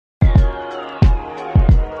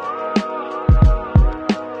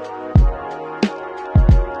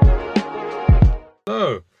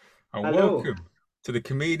and Hello. welcome to the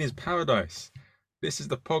Comedian's Paradise. This is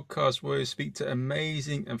the podcast where we speak to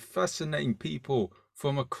amazing and fascinating people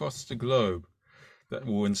from across the globe that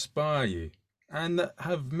will inspire you and that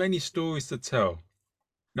have many stories to tell.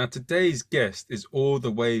 Now, today's guest is all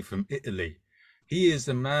the way from Italy. He is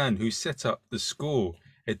the man who set up the school,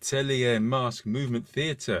 Atelier Mask Movement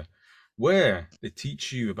Theatre, where they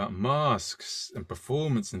teach you about masks and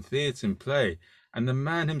performance and theatre and play. And the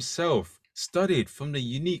man himself studied from the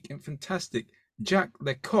unique and fantastic Jacques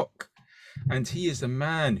Lecoq. And he is a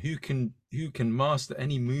man who can master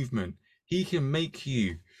any movement. He can make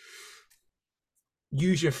you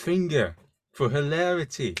use your finger for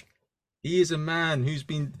hilarity. He is a man who's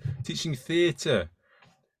been teaching theatre,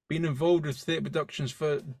 been involved with theatre productions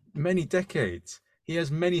for many decades. He has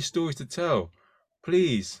many stories to tell.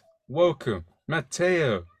 Please welcome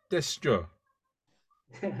Matteo Destro.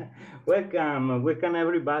 Welcome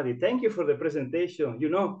everybody. Thank you for the presentation. You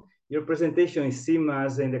know, your presentation is same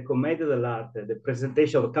as in the Commedia dell'arte, the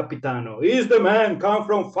presentation of Capitano. Is the man come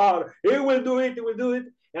from far? He will do it, he will do it.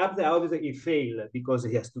 After obviously he failed because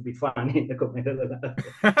he has to be funny in the Commedia dell'arte.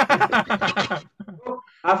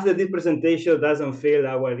 After this presentation doesn't fail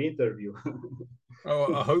our interview.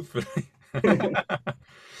 Hopefully.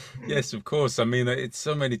 Yes, of course. I mean, it's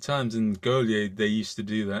so many times in Goliath they used to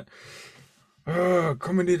do that. Oh,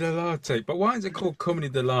 comedy dell'arte. But why is it called comedy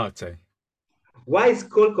dell'arte? Why it's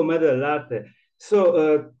called Commedia dell'arte?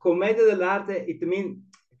 So, Commedia dell'arte, it means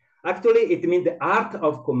the art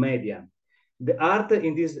of commedia. The art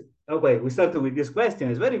in this, okay, we started with this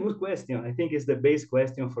question. It's a very good question. I think it's the base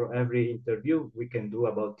question for every interview we can do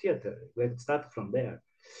about theater. We start from there.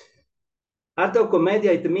 Art of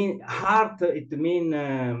commedia,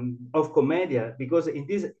 of commedia, because in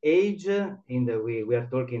this age, we are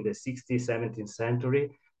talking the 16th, 17th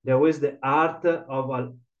century, there was the art of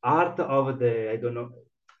the, I don't know,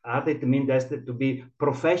 art, it means that to be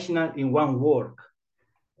professional in one work,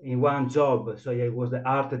 in one job. So it was the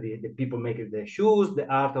art of the people making the shoes, the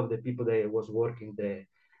art of the people that was working the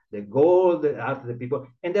gold, the art of the people.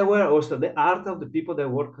 And there were also the art of the people that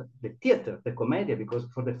work the theater, the commedia, because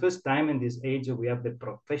for the first time in this age, we have the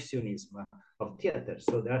professionism of theater.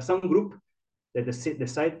 So there are some group that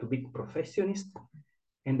decide to be professionist,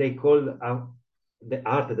 and they call the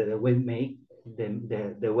art that they will make,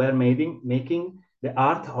 they were making the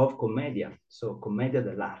art of commedia. So commedia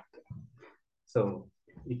dell'arte. So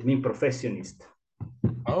it means professionist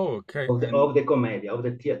Oh, okay. of the commedia, of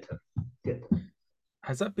the theater.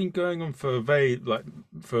 Has that been going on for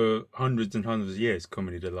for hundreds and hundreds of years,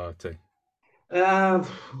 comedy dell'arte? Uh,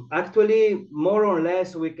 Actually, more or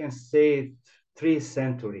less, we can say 3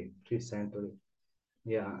 century, 3 century.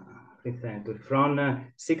 Yeah, 3 century. From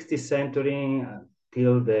 16th century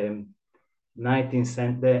till the 19th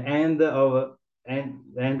century, end of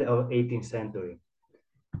 18th century.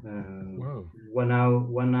 Whoa.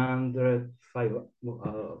 105,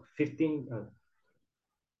 15,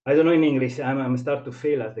 I don't know in English. I'm start to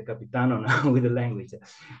fail as the Capitano now with the language.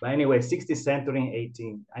 But anyway, 16th century,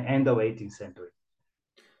 end of 18th century.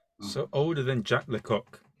 So older than Jacques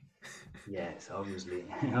Lecoq. Yes, obviously.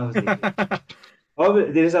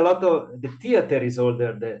 There is a lot of the theater is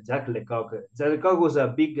older than Jacques Lecoq. Jacques Lecoq was a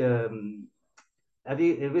big,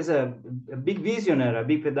 it was a big visionary, a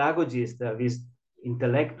big pedagogist, a big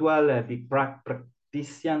intellectual, a big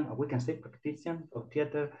practitioner. We can say practitioner of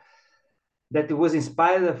theater. That was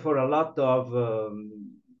inspired for a lot of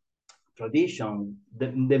tradition.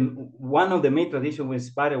 One of the main tradition was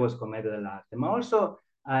inspired was Commedia dell'arte. But also,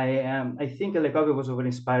 I think Lecoq was over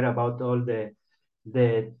inspired about all the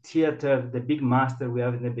theater, the big master we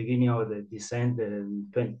have in the beginning of the descent, the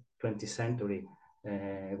 20th century.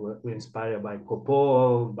 We're inspired by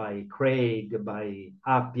Coupeau, by Craig, by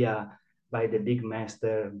Appia, by the big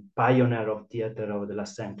master, pioneer of theater of the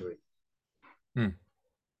last century. Hmm.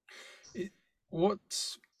 What?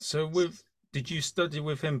 So with did you study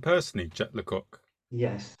with him personally, Jacques Lecoq?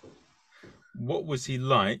 Yes. What was he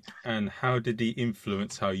like, and how did he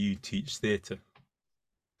influence how you teach theatre?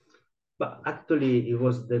 But actually, it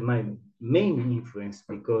was my main influence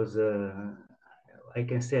because I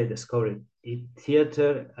can say I discovered in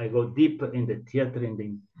theater. I go deep in the theater, in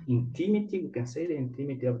the intimity, we can say the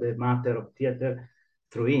intimity of the matter of theater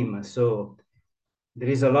through him. So there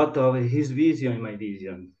is a lot of his vision in my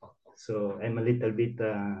vision. So I'm a little bit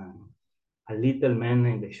a little man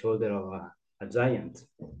in the shoulder of a giant.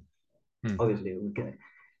 Hmm. Obviously,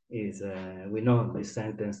 we know this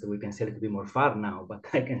sentence. We can see a little bit more far now, but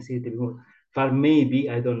I can see it a little more far. Maybe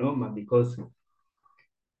I don't know, but because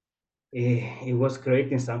it was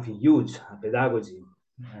creating something huge, a pedagogy,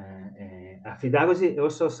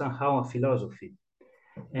 also somehow a philosophy.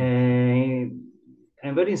 Mm.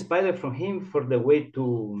 I'm very inspired from him for the way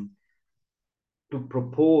to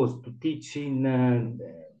propose, to teach in,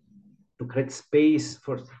 to create space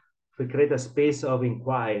for, to create a space of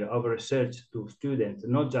inquiry, of research to students,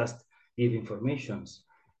 not just give informations.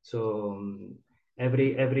 So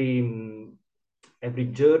every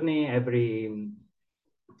journey, every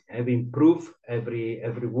improve,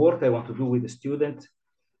 every work I want to do with the student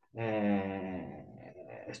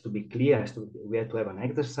has to be clear. We have to have an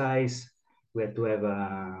exercise. We have to have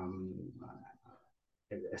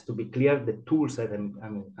has to be clear the tools that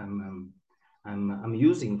I'm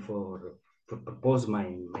using for propose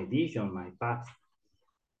my vision, my path.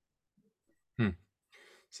 Hmm.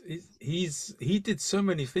 He did so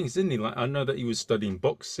many things, didn't he? Like I know that he was studying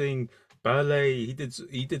boxing, ballet. He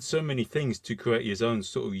did so many things to create his own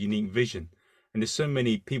sort of unique vision. And there's so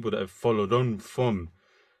many people that have followed on from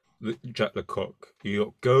Jack Lecoq. You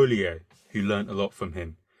got Gaulier, who learnt a lot from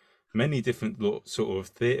him. Many different sort of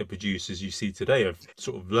theatre producers you see today have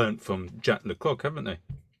sort of learnt from Jack Lecoq, haven't they?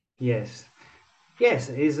 Yes, yes.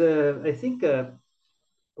 Is I think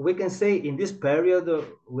we can say in this period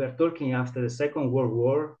we are talking after the Second World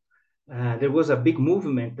War. There was a big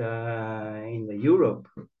movement in Europe,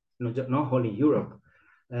 not only Europe,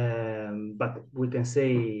 but we can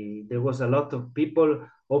say there was a lot of people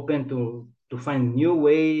open to find new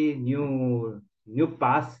way, new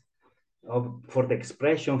path for the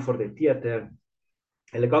expression, for the theater.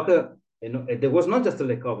 Lecoq, there was not just a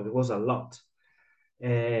Lecoq, there was a lot.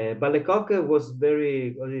 But Lecoq was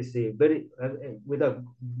very, what do you say, very with a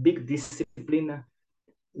big discipline.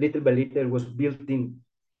 Little by little, was built in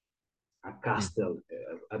a Mm. castle,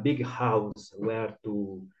 a big house where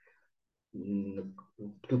mm,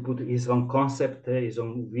 to put his own concept, his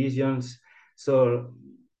own visions. So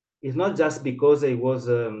it's not just because he was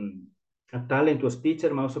a talented teacher,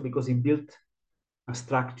 but also because he built a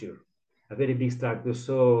structure, a very big structure.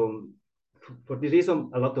 So for this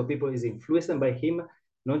reason, a lot of people is influenced by him,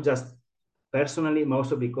 not just personally, but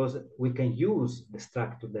also because we can use the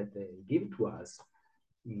structure that they give to us.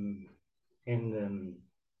 Mm. And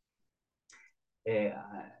uh,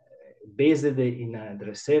 based in the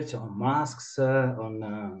research on masks,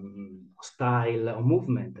 on style, on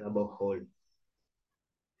movement above all.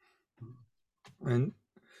 And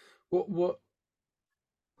what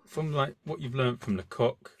from like what you've learned from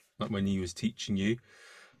Lecoq, like when he was teaching you,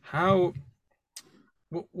 how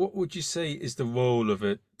what would you say is the role of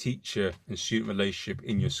a teacher and student relationship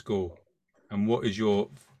in your school? And what is your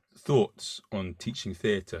thoughts on teaching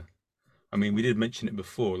theatre? I mean, we did mention it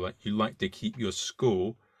before, like you like to keep your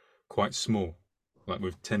school quite small, like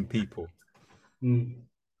with 10 people. Mm.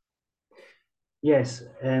 Yes,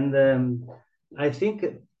 and I think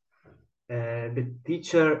the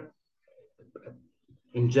teacher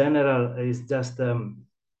in general is just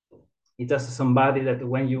somebody that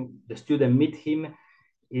when the student meet him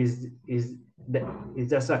is the, is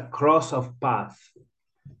just a cross of path.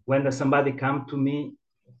 When somebody come to me,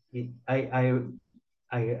 I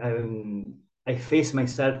I I face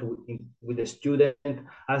myself with the student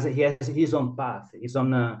as he has his own path, his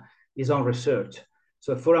own research.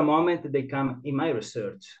 So for a moment they come in my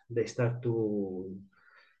research. They start to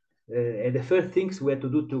the first things we have to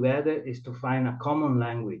do together is to find a common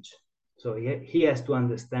language. So he has to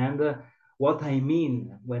understand what I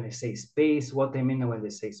mean when I say space, what I mean when I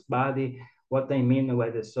say body, what I mean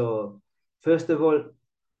when I, so first of all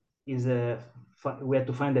is we have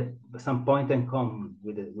to find some point in common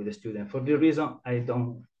with the student. For the reason I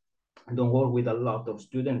don't work with a lot of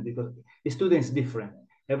students because the student is different.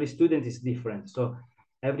 Every student is different. So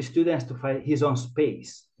every student has to find his own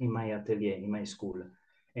space in my atelier, in my school.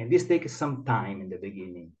 And this takes some time in the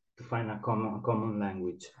beginning to find a common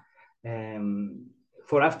language.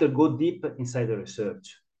 For after go deep inside the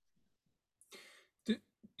research. Do,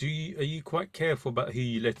 are you quite careful about who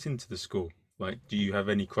you let into the school? Like, do you have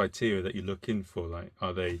any criteria that you look in for? Like,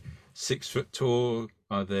 are they 6 foot tall?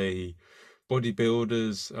 Are they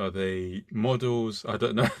bodybuilders? Are they models? I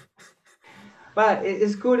don't know. But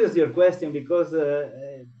it's curious your question because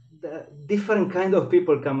the different kind of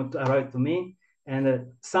people come to arrive to me, and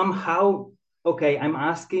somehow, okay, I'm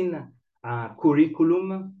asking a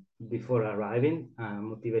curriculum before arriving, a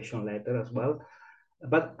motivation letter as well,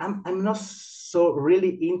 but I'm not so really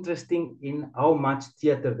interested in how much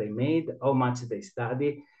theater they made, how much they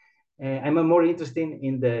study. I'm more interested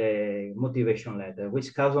in the motivation letter,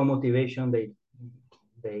 which kind of motivation they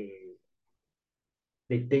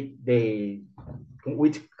they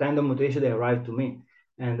which kind of motivation they arrive to me.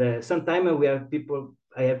 And sometimes we have people,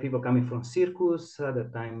 I have people coming from circus, other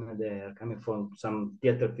time they are coming from some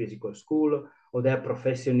theater physical school, or they are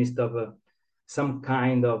professionists of some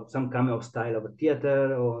kind of style of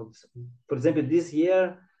theater. Or, for example, this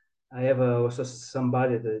year I have also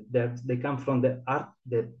somebody that they come from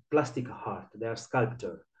the plastic art. They are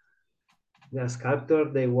sculptor. They are sculptor.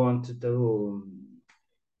 They want to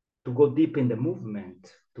go deep in the movement,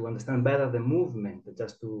 to understand better the movement,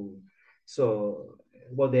 just to, so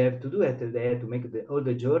what they have to do is they have to make all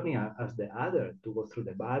the journey as the other, to go through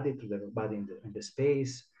the body, in the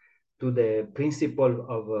space, to the principle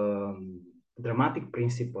of dramatic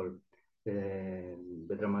principle,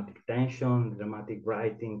 the dramatic tension, dramatic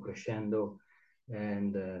writing, crescendo,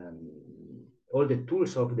 and all the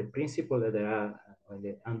tools of the principle that are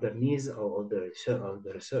underneath of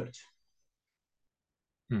the research.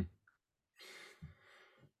 Hmm.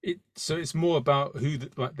 So it's more about who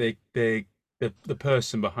like the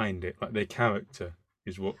person behind it, like their character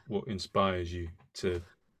is what inspires you to.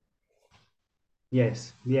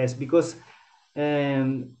 Yes, yes, because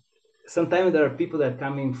um, sometimes there are people that are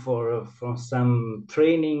coming from some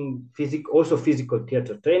training, also physical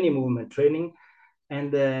theater training, movement training,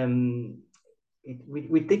 and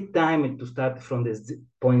we take time to start from the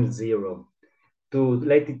point zero, to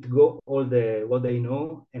let it go all the what they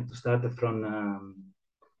know, and to start from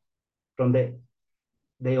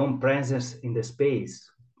their own presence in the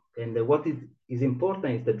space. And what is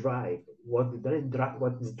important is the drive.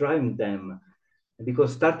 What is driving them,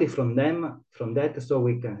 because starting from that, so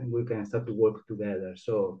we can start to work together.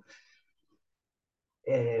 So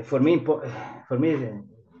for me,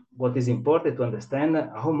 what is important to understand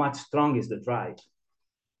how much strong is the drive,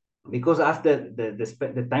 because after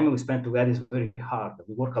the time we spend together is very hard.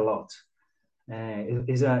 We work a lot.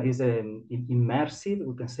 Is a immersive,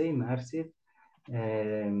 we can say immersive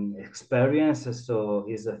experience. So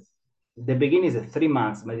the beginning is 3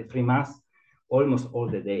 months, maybe 3 months, almost all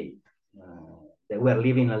the day. We are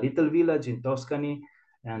living in a little village in Tuscany,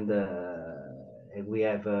 and we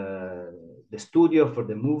have the studio for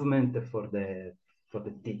the movement, for the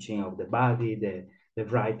teaching of the body, the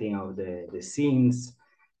writing of the scenes,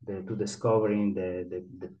 to discovering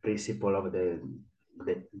the principle of the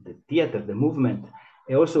theater, the movement.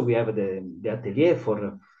 And also we have the atelier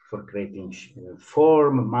for creating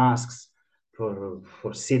form, masks, for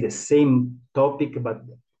see the same topic, but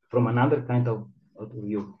from another kind of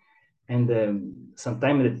view. And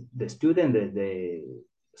sometimes the student,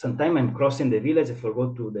 sometimes I'm crossing the village, I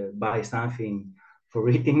forgot to buy something for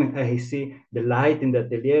reading. I see the light in the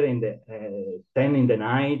atelier in the 10 in the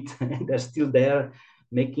night, and they're still there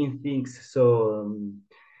making things. So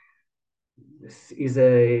is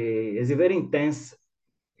a very intense,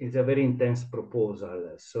 it's a very intense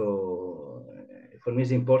proposal. So for me,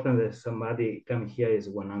 it's important that somebody come here is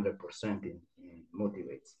 100%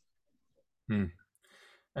 motivates. Hmm.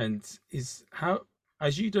 And is how,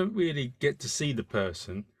 as you don't really get to see the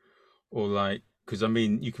person, or like, because I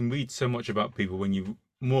mean you can read so much about people when you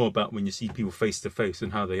more about when you see people face to face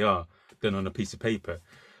and how they are than on a piece of paper.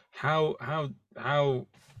 How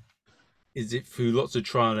is it through lots of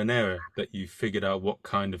trial and error that you figured out what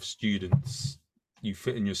kind of students you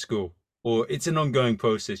fit in your school? Or it's an ongoing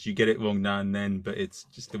process, you get it wrong now and then, but it's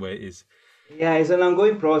just the way it is. Yeah, it's an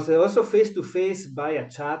ongoing process. Also, face to face by a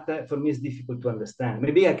chat, for me, is difficult to understand.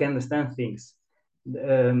 Maybe I can understand things.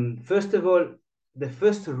 First of all, the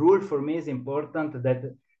first rule for me is important, that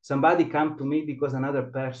somebody come to me because another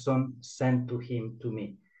person sent to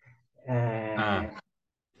me. Ah,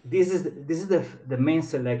 This is the main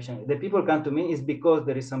selection. The people come to me is because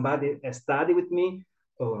there is somebody study with me,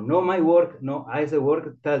 or know my work, know I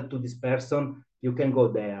work, tell to this person, you can go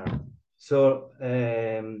there. So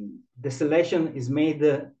the selection is made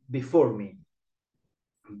before me,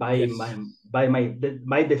 by yes. my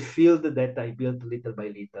by the field that I built little by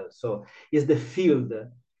little. So it's the field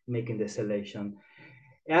making the selection.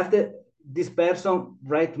 After this person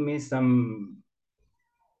write me some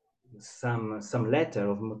letter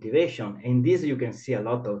of motivation. In this, you can see a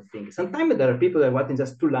lot of things. Sometimes there are people that want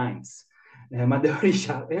just 2 lines. But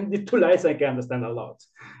and the 2 lines I can understand a lot.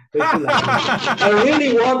 The 2 lines. I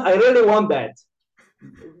really want that.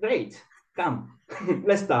 Great, come,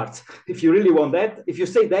 let's start. If you really want that, if you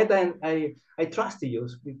say that, I trust you.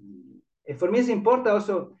 For me, it's important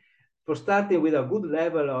also for starting with a good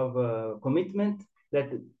level of commitment, that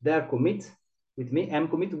they are commit with me, I'm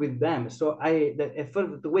committed with them. So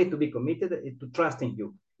the way to be committed is to trust in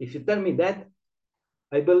you. If you tell me that,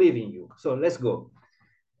 I believe in you. So let's go.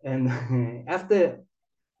 And after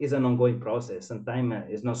is an ongoing process. Sometimes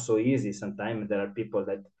it's not so easy. Sometimes there are people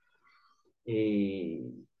that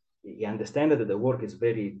understand that the work is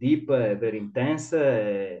very deep, very intense.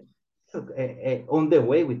 On the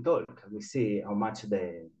way we talk, we see how much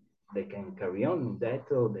they can carry on in that,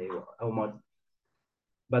 or how much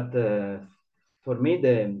But for me,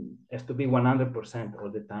 the has to be 100% all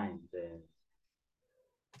the time,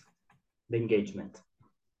 the engagement.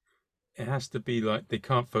 It has to be like they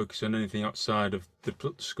can't focus on anything outside of the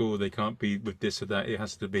school. They can't be with this or that. It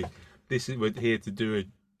has to be this is we're here to do a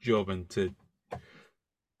job and to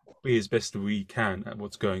be as best as we can at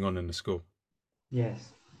what's going on in the school.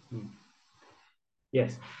 Yes. Mm.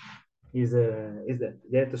 Yes. Is that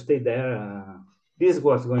they have to stay there. This is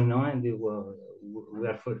what's going on, and we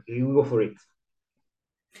go for it.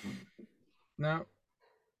 Now,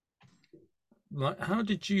 like, how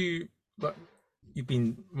did you like? You've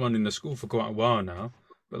been running the school for quite a while now,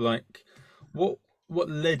 but like, what what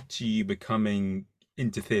led to you becoming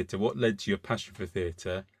into theatre? What led to your passion for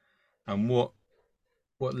theatre, and what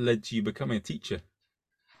led to you becoming a teacher?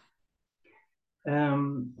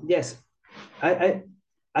 Yes, I, I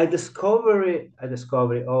I discover,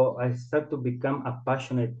 or I start to become a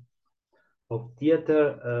passionate of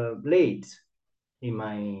theater late in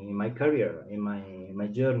my career, in my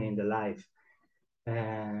journey in the life.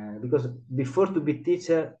 Because before to be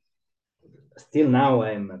teacher, still now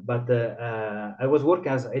I'm, but I was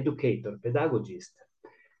working as educator, pedagogist.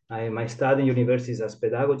 My study in universities as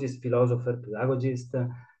pedagogist, philosopher, pedagogist,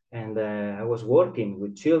 and I was working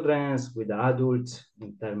with children, with adults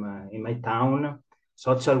in my town,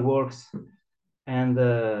 social works, and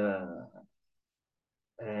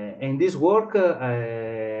in this work,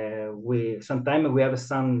 we sometimes we have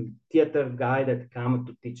some theater guy that come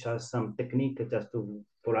to teach us some technique just to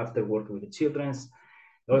for after work with the childrens.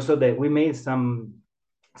 Also, that we made some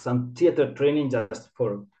theater training just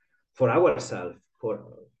for ourselves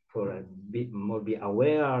for a bit more be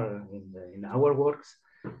aware in our works.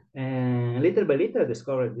 And little by little, I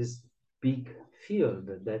discovered this big field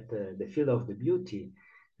that the field of the beauty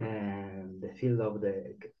and the field of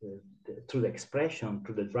through the expression,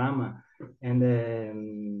 through the drama, and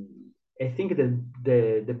I think that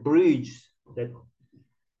the bridge that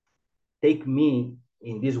take me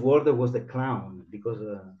in this world was the clown because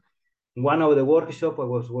one of the workshop I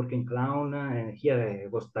was working clown and here I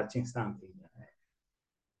was touching something.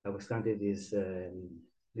 I was touching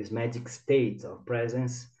this magic state of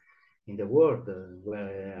presence in the world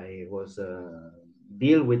where I was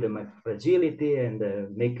deal with my fragility and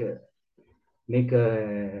make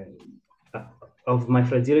of my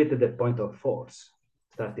fragility the point of force,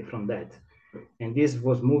 starting from that. And this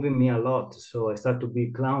was moving me a lot. So I started to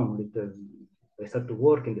be clown. I started to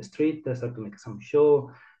work in the street. I started to make some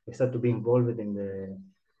show. I started to be involved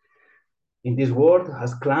in this world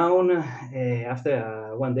as clown.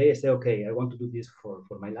 After one day, I say, okay, I want to do this for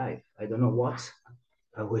my life. I don't know what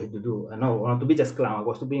I will to do. I know I want to be just clown. I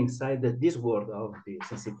was to be inside this world of the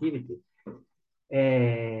sensitivity.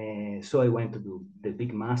 So I went to do the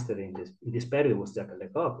big master in this period was Jacques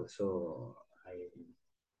Lecoq. So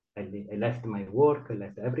I left my work, I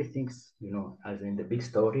left everything, you know, as in the big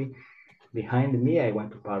story. Behind me, I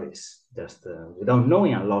went to Paris just without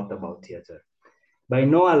knowing a lot about theater. But I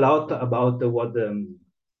know a lot about what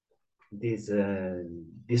this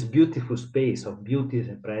this beautiful space of beauty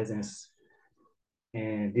and presence.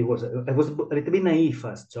 And it was a little bit naive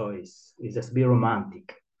as choice. It's just be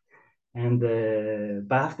romantic. And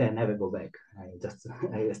but after I never go back. I just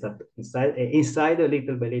I start inside a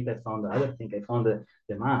little by little. I found other thing. I found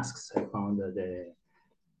the masks. I found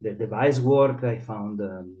the device work. I found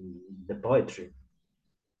the poetry.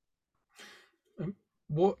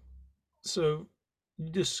 What so you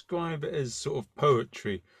describe it as sort of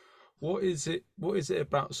poetry. What is it? What is it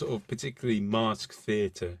about sort of particularly mask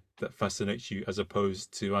theatre that fascinates you, as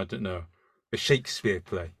opposed to I don't know a Shakespeare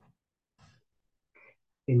play?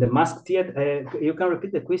 In the mask theater, you can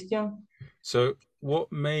repeat the question? So,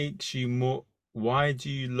 what makes you more? Why do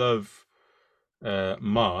you love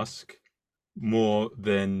Mask more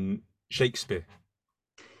than Shakespeare?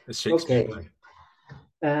 A Shakespeare Okay. play.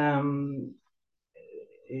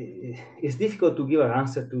 It's difficult to give an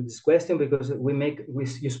answer to this question because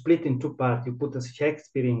you split in two parts. You put a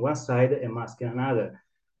Shakespeare in one side and mask in another,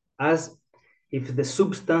 as if the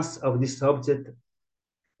substance of this subject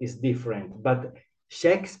is different. But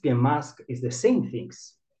Shakespeare mask is the same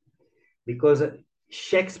things because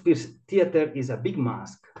Shakespeare's theater is a big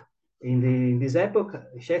mask. In this epoch,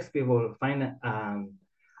 Shakespeare will find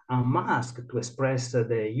a mask to express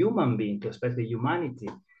the human being, to express the humanity.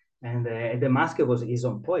 And the mask was his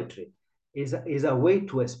own poetry. Is a way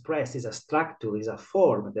to express, is a structure, is a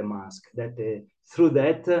form, the mask, that through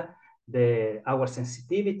that, our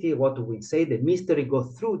sensitivity, what we say, the mystery go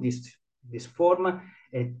through this form,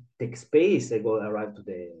 it takes space, they go arrive to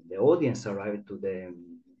the audience, arrive to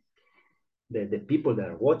the people that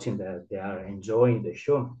are watching, that they are enjoying the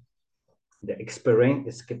show. the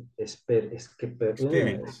experience,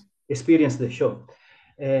 experience the show.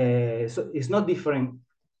 So it's not different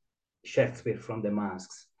Shakespeare from the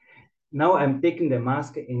masks. Now I'm taking the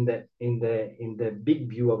mask in the big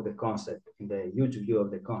view of the concept, in the huge view of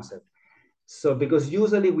the concept. So because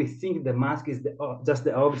usually we think the mask is just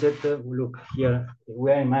the object. Look here,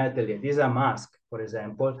 we are in my atelier. This is a mask, for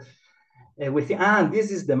example. We think,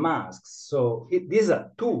 this is the mask. So this is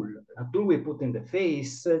a tool we put in the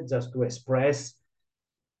face just to express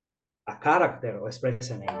a character or express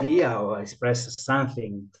an idea or express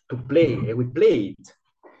something to play. We play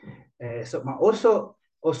it. So also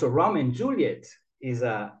Romeo and Juliet is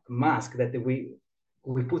a mask that we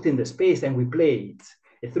put in the space and we play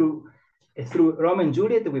it. Through Romeo and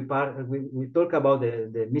Juliet, we talk about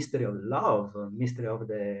the mystery of love, mystery of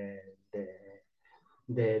the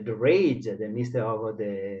rage, the mystery of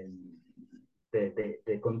the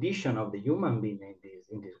condition of the human being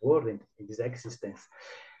in this world, in this existence.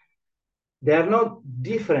 They are not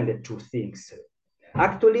different, the two things.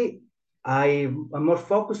 Actually, I'm more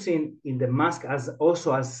focusing in the mask as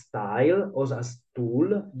also as style, also as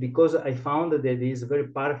tool, because I found that it is a very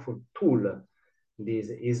powerful tool. This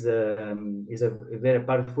is a very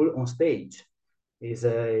powerful on stage. Is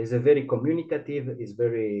a very communicative. Is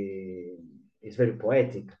very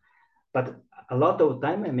poetic. But a lot of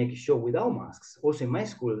time I make a show without masks. Also in my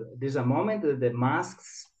school, there's a moment that the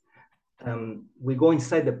masks. We go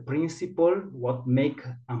inside the principle what make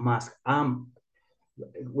a mask.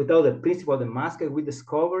 Without the principle of the mask, we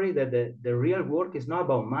discover that the real work is not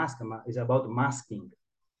about mask, it's about masking.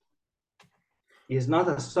 It's not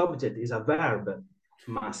a subject, it's a verb,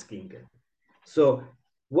 masking. So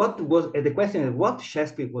what was the question is what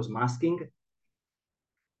Shakespeare was masking?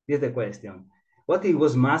 This is the question. What he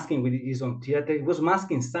was masking with his own theater, he was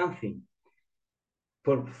masking something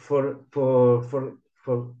for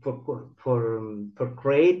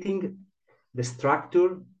creating the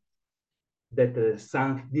structure that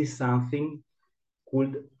this something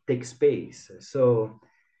could take space. So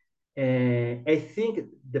I think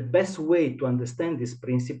the best way to understand this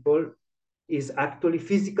principle is actually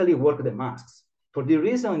physically work the masks. For the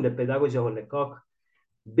reason in the pedagogy of Lecoq,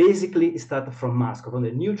 basically it started from masks, from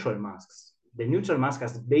the neutral masks. The neutral mask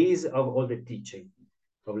as base of all the teaching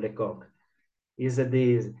of Lecoq is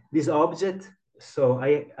this object. So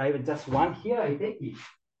I have just one here, I take it.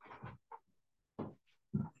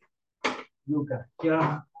 Look,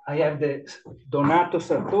 here I have the Donato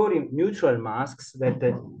Sartori neutral masks that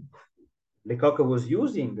Lecoq was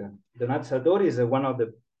using. Donato Sartori is one of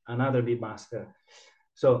another big master.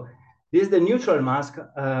 So this is the neutral mask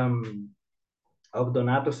of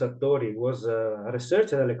Donato Sartori. Was a research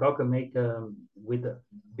that Lecoq make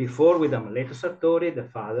before with Amuleto Sartori, the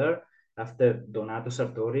father. After Donato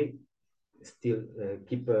Sartori, still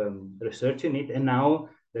keep researching it, and now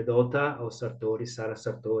the daughter of Sartori, Sara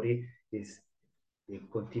Sartori,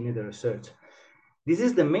 continue the research. This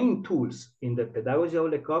is the main tools in the pedagogy of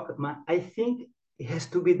Lecoq. I think it has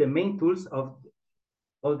to be the main tools of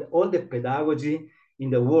all the pedagogy in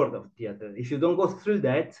the world of theater. If you don't go through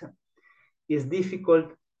that, it's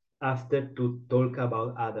difficult after to talk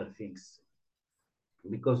about other things,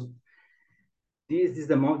 because this is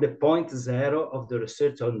the point zero of the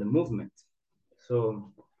research on the movement.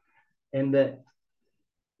 So, and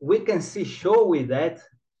we can see show with that.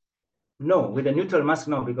 No, with a neutral mask,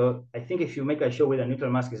 no, because I think if you make a show with a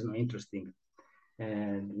neutral mask, it's not interesting.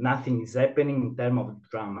 And nothing is happening in terms of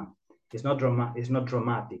drama. It's not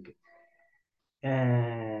dramatic.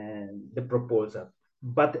 And the proposal,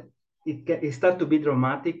 but it starts to be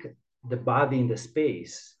dramatic. The body in the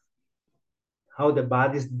space, how the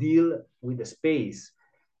bodies deal with the space,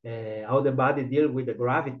 how the body deal with the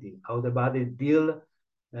gravity, how the body deal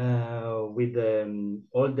with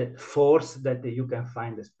all the force that you can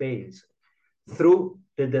find the space through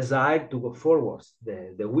the desire to go forwards,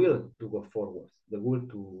 the will to go forwards, the will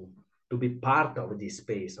to be part of this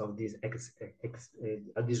space, of this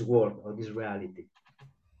this world, of this reality.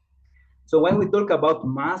 So when we talk about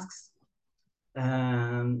masks,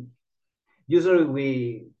 usually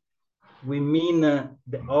we mean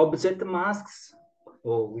the object masks,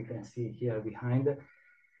 or we can see here behind.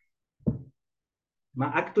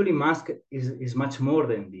 But actually, mask is much more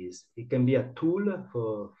than this. It can be a tool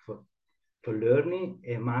for learning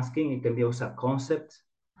and masking. It can be also a concept,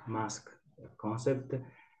 mask, a concept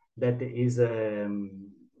that is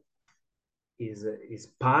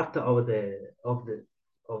part of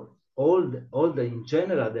all the in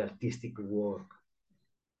general the artistic work.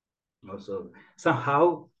 Also,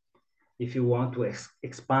 somehow, if you want to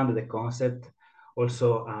expand the concept,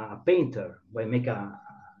 also a painter will make a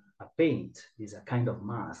a paint, is a kind of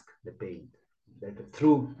mask, the paint. That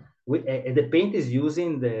through the paint is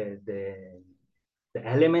using the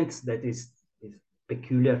elements that is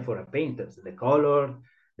peculiar for a painter, so the color,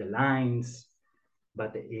 the lines,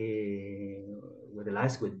 but with the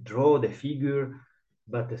lines would draw the figure,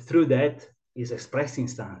 but through that is expressing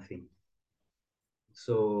something.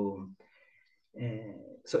 So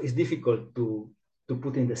so it's difficult to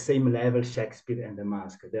put in the same level Shakespeare and the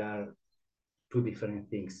mask. They are two different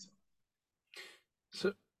things.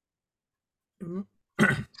 So,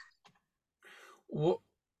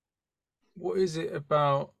 what is it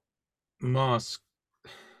about mask?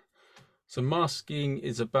 So masking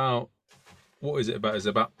is about, what is it about? It's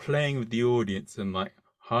about playing with the audience and like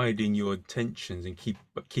hiding your intentions and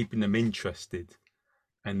keeping them interested,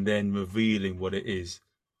 and then revealing what it is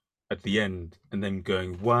at the end, and then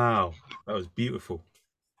going, "Wow, that was beautiful."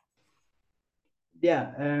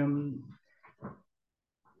 Yeah.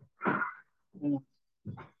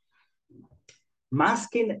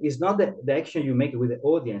 Masking is not the action you make with the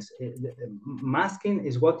audience. Masking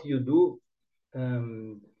is what you do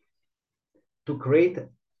to create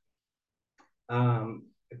um,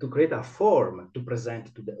 to create a form to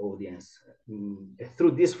present to the audience.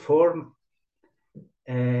 Through this form,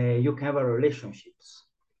 you can have a relationships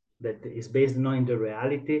that is based not in the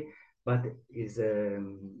reality, but is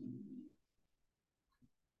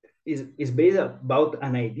based about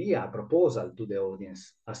an idea, a proposal to the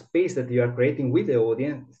audience, a space that you are creating with the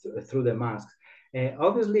audience through the masks.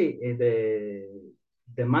 Obviously,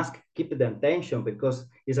 the mask keep the attention because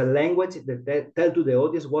it's a language that tell to the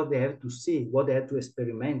audience what they have to see, what they have to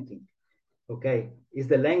experimenting. Okay, it's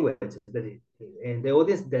the language that and the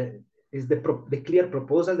audience that is the clear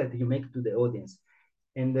proposal that you make to the audience,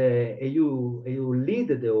 and you lead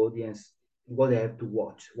the audience what they have to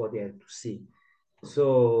watch, what they have to see.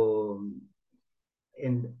 So,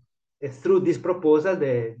 and through this proposal,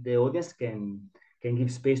 the audience can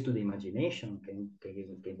give space to the imagination, can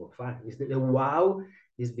go far. The wow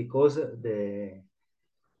is because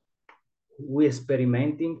we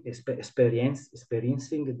experiencing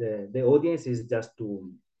the audience is just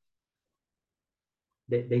to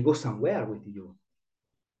they go somewhere with you.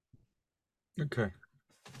 Okay.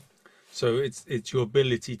 So it's your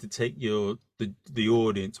ability to take the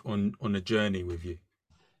audience on a journey with you.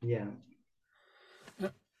 Yeah.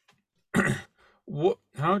 What?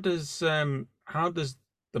 How does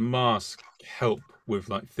the mask help with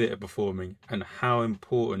like theatre performing, and how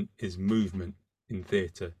important is movement in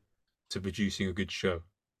theatre to producing a good show?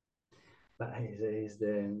 But is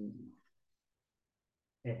the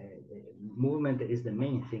movement is the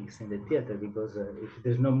main things in the theater because if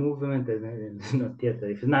there's no movement, then there's no theater.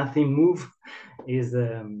 If nothing move, is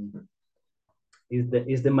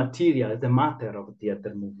is the material, the matter of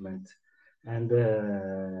theater movement, and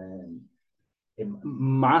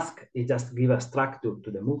mask it just give a structure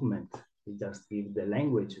to the movement. It just give the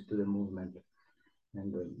language to the movement,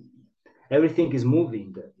 and everything is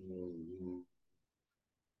moving.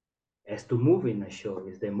 As to move in a show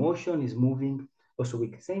is the emotion is moving. Also, we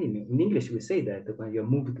can say in English we say that when you're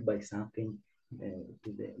moved by something,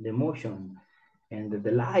 the emotion and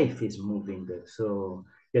the life is moving. So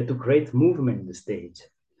you have to create movement on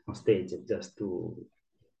stage, just to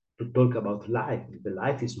talk about life. The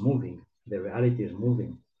life is moving. The reality is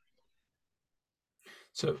moving.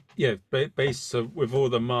 So yeah, based so with all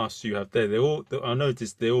the masks you have there, they all, I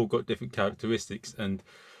noticed they all got different characteristics. And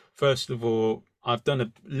first of all, I've done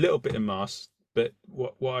a little bit of masks, but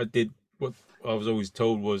what I was always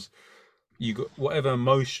told was, you got whatever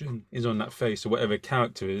emotion is on that face or whatever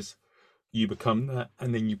character is, you become that,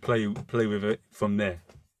 and then you play with it from there.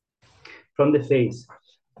 From the face.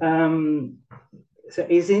 Um, so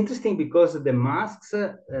it's interesting because the masks,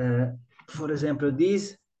 for example,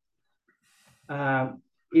 this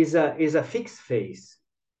is a fixed face.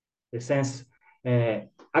 The sense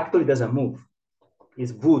actually doesn't move.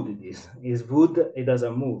 It's wood. This is wood. It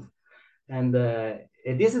doesn't move, and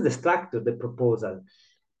this is the structure, the proposal.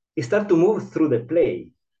 It starts to move through the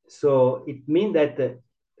play. So it means that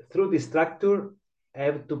through the structure, I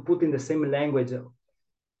have to put in the same language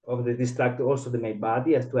of the structure. Also, the my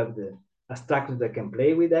body has to have a structure that can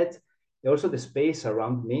play with that. And also, the space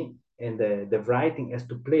around me and the writing has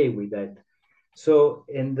to play with that. So,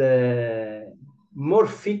 and more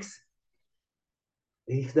fixed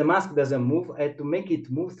if the mask doesn't move, I had to make it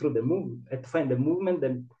move through the move. I had to find the movement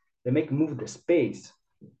that they make move the space.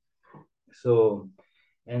 So,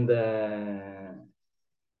 and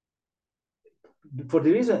for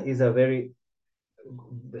the reason is a very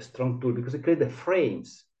strong tool because it creates the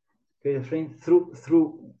frames, create the frame through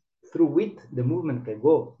through which the movement can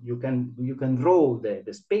go. You can draw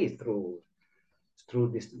the space through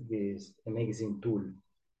this amazing tool.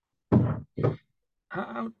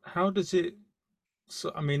 How does it?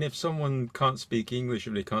 So, I mean, if someone can't speak English,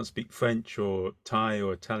 or they can't speak French or Thai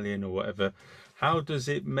or Italian or whatever, how does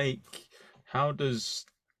it make? How does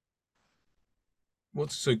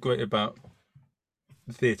what's so great about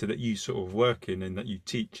the theatre that you sort of work in and that you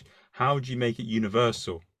teach? How do you make it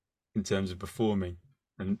universal in terms of performing,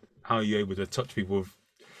 and how are you able to touch people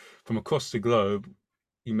from across the globe?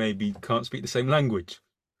 You maybe can't speak the same language.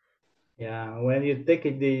 Yeah, when you take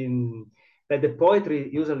it in, but the poetry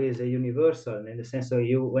usually is a universal in the sense of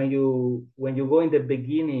when you go in the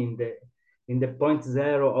beginning, in the point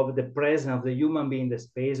zero of the presence of the human being in the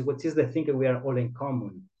space, what is the thing that we are all in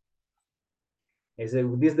common? This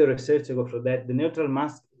the research go for that. The neutral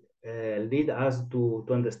mask lead us to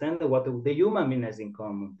understand what the human being has in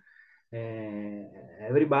common.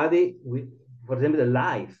 Everybody, for example, the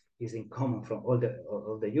life is in common from all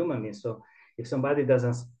the human beings. So if somebody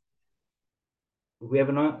doesn't, we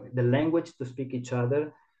have not the language to speak each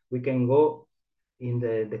other, we can go in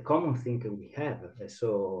the common thing that we have.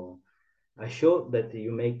 So I show that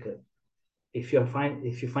you make, if you find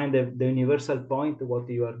the universal point what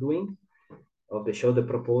you are doing of the show, the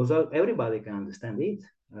proposal, everybody can understand it.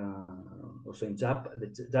 Also in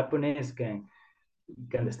the Japanese can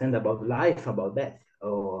understand about life, about death,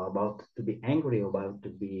 or about to be angry, about to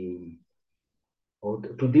be, or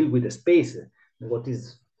to deal with the space. What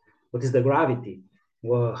is the gravity?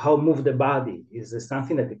 Well, how move the body is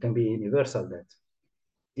something that it can be universal. That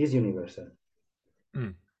is universal.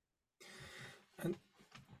 Mm. And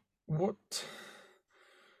what?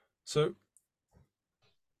 So,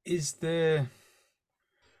 is there?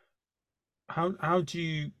 How do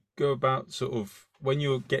you go about sort of when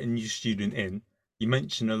you're getting new student in? You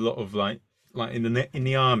mentioned a lot of like in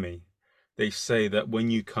the army, they say that when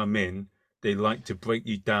you come in, they like to break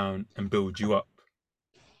you down and build you up.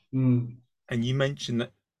 Mm, And you mentioned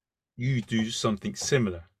that you do something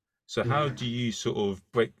similar. So how yeah. do you sort of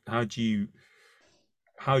break? How do you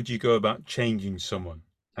go about changing someone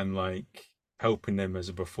and like helping them as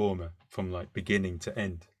a performer from like beginning to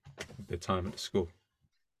end of their time at the school?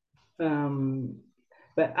 Um,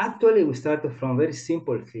 but actually, we started from very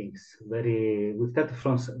simple things. We started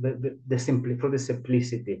from from the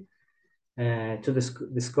simplicity to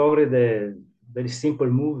discover the very simple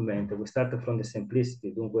movement. We started from the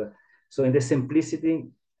simplicity. So in the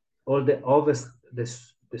simplicity, all the obvious, the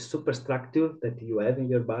superstructure that you have in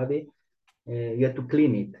your body, you have to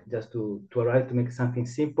clean it just to arrive to make something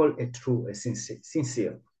simple and true and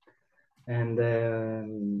sincere. And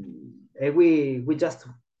we just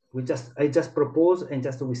I just propose, and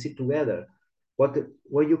just we sit together what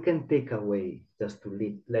you can take away, just to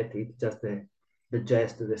let it just the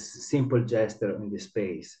gesture, the simple gesture in the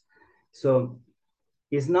space. So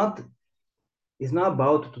it's not it's not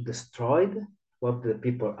about to destroy what the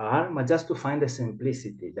people are, but just to find the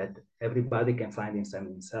simplicity that everybody can find inside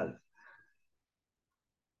himself.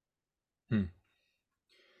 Hmm.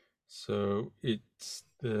 So it's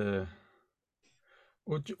the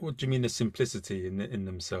what do you mean the simplicity in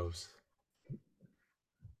themselves?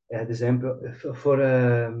 Ad esempio, for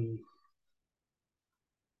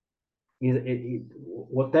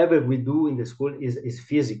whatever we do in the school is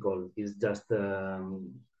physical, is just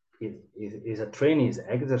is a training, is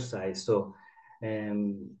exercise. So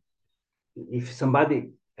um, if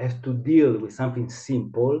somebody has to deal with something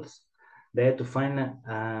simple, they have to find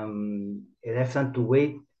they have to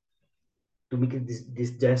wait to make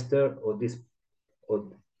this gesture or,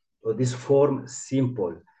 or this form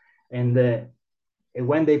simple. And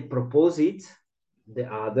when they propose it, the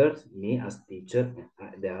others, me as teacher,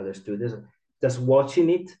 the other students, just watching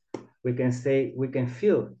it, we can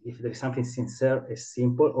feel if there is something sincere,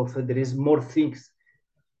 simple, or if there is more things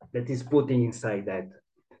that is putting inside that.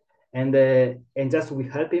 And just we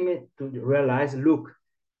help him to realize, look,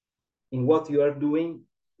 in what you are doing,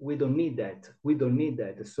 we don't need that. We don't need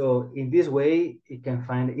that. So in this way, he can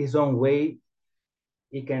find his own way.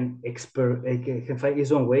 He can find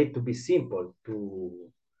his own way to be simple,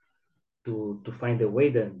 to find a way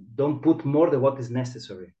that don't put more than what is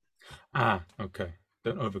necessary. Ah, okay.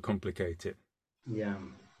 Don't overcomplicate it. Yeah,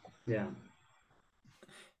 yeah,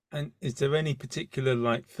 And is there any particular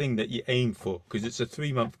like thing that you aim for? Because it's a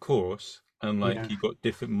 3 month course, and yeah. like you got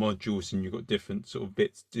different modules and you got different sort of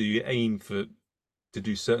bits. Do you aim for to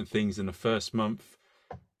do certain things in the first month,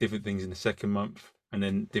 different things in the second month, and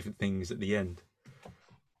then different things at the end?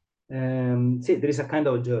 See, there is a kind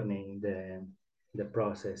of journey in the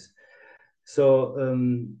process. So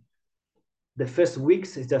the first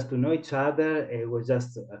weeks is just to know each other. It was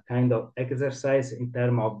just a kind of exercise in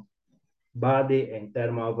terms of body, in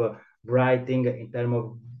terms of writing, in terms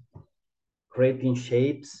of creating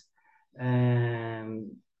shapes.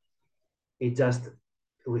 And it just,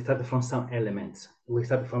 we started from some elements. We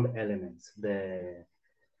started from the elements.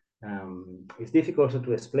 It's difficult also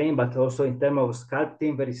to explain, but also in terms of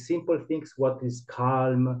sculpting, very simple things. What is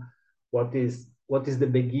calm? What is the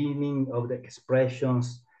beginning of the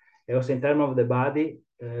expressions? And also in terms of the body,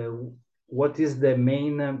 what is the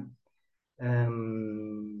main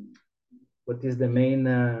what is the main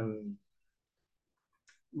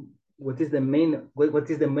what is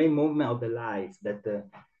the main movement of the life that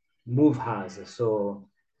move has? So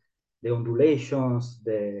the undulations,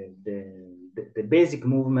 the basic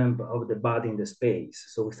movement of the body in the space.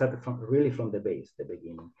 So we started from really from the base, the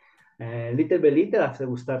beginning. Little by little, after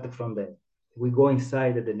we started from we go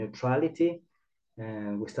inside the neutrality,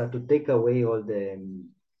 and we start to take away all the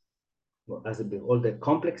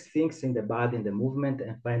complex things in the body, in the movement,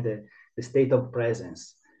 and find the state of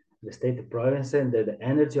presence, the state of presence, and the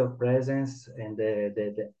energy of presence, and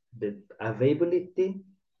the availability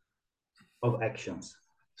of actions.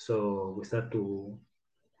 So we start to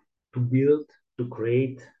build, to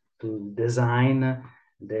create, to design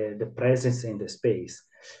the presence in the space.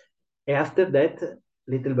 After that,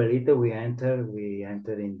 little by little, we enter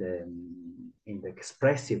in the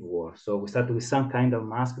expressive world. So we start with some kind of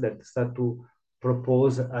mask that start to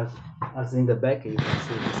propose as in the back. You can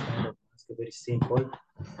see this kind of mask, very simple,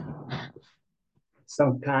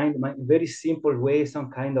 some kind, very simple way, some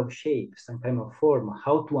kind of shape, some kind of form,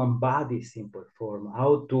 how to embody simple form,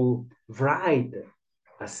 how to write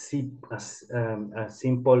a simple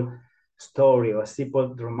story or a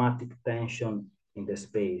simple dramatic tension in the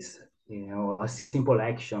space, a simple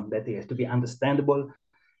action that has to be understandable,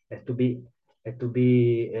 has to be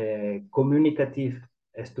communicative,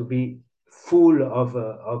 has to be full of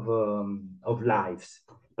lives,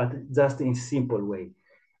 but just in simple way.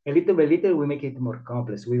 A little by little, we make it more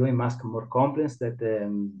complex. We mask more complex that,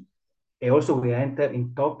 and also we enter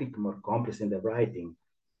in topic more complex in the writing,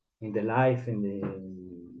 in the life, in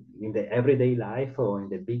the everyday life, or in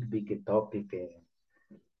the big topic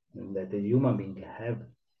that a human being can have.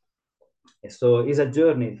 So it's a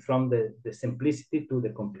journey from the simplicity to the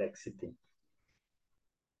complexity.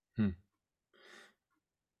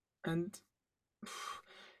 And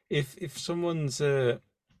if someone's a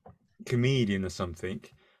comedian or something,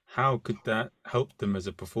 how could that help them as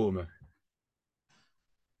a performer?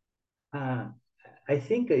 I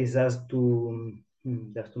think it's as to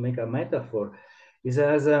just to make a metaphor, is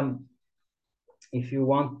as if you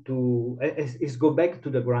want to, is go back to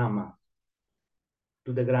the grammar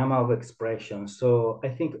of expression. So I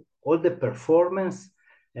think all the performance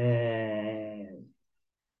can,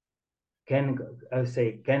 I would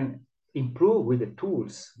say, can improve with the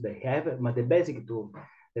tools they have, but the basic tool,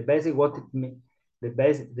 the basic what it means,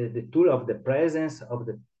 the tool of the presence of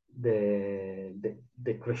the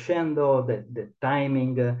crescendo, the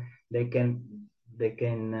timing, they can they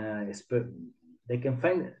can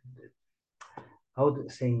find how to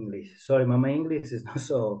say English. Sorry, my English is not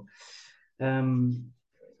so.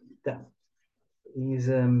 That is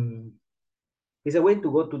a way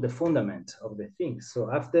to go to the fundament of the things.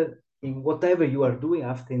 So after, in whatever you are doing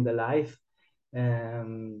after in the life,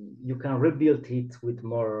 you can rebuild it with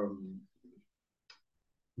more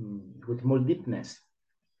deepness.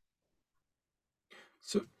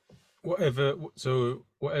 So whatever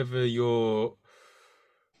you're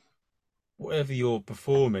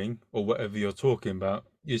performing or whatever you're talking about,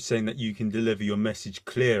 you're saying that you can deliver your message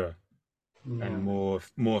clearer and Yeah.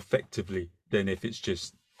 more effectively than if it's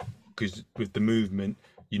just because with the movement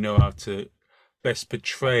you know how to best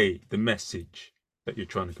portray the message that you're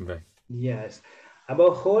trying to convey. Yes.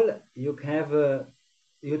 Above all, you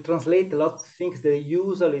translate a lot of things that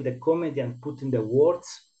usually the comedian put in the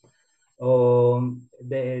words.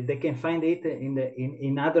 They can find it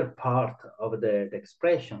in other part of the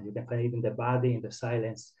expression. You can find it in the body, in the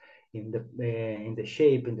silence, in the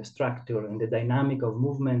shape, in the structure, in the dynamic of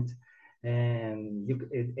movement, and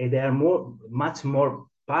they are much more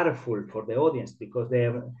powerful for the audience because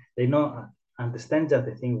they know understand just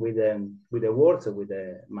the thing with the words or with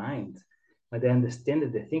the mind, but they understand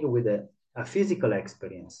the thing with a physical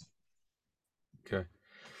experience. Okay.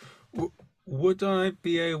 Would I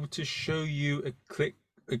be able to show you a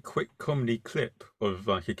quick comedy clip of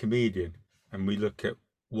like a comedian, and we look at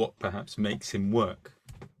what perhaps makes him work?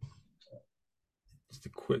 Just a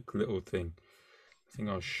quick little thing. I think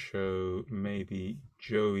I'll show maybe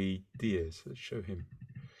Joey Diaz. Let's show him.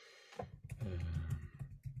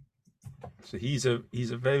 So he's a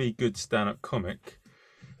very good stand-up comic,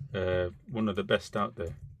 one of the best out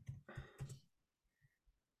there.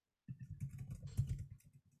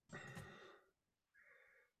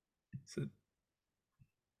 So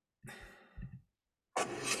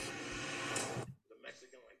The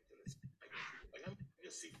Mexican like this. Like I'm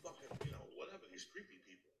just see fucking, whatever, these creepy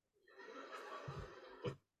people.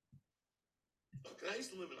 But I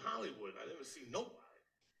used to live in Hollywood. I never see nobody.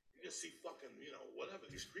 You just see fucking, whatever,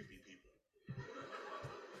 these creepy people.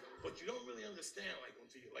 But you don't really understand, like,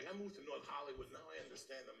 until you, like, I moved to North Hollywood. Now I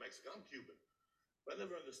understand the Mexican. I'm Cuban. But I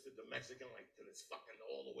never understood the Mexican, like, till it's fucking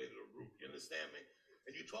all the way to the root. You understand me?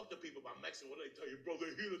 And you talk to people about Mexican, what do they tell you? Bro,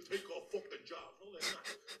 they're here to take our fucking jobs. No, they're not.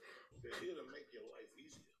 They're here to make your life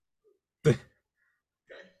easier. Okay?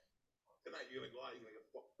 Tonight you're gonna go out, you're gonna get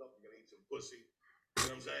fucked up, you're gonna eat some pussy. You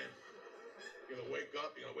know what I'm saying? You're gonna wake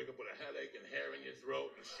up with a headache and hair in your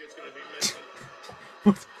throat and shit's gonna be missing.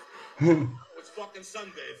 It's fucking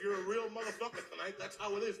Sunday. If you're a real motherfucker tonight, that's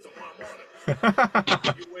how it is tomorrow morning.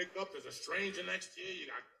 You wake up, there's a stranger next to you, you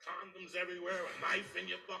got condoms everywhere, a knife in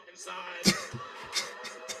your fucking side.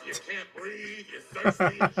 You can't breathe, you're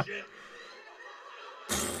thirsty and shit.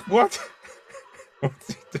 what? What's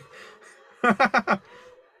he do?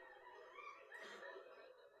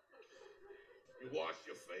 You wash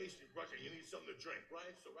your face, you brush it, you need something to drink,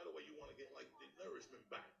 right? So right away you want to get like the nourishment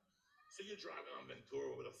back. So you're driving on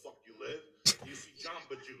Ventura, where the fuck you live, and you see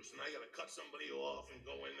Jamba Juice, and now you gotta cut somebody off and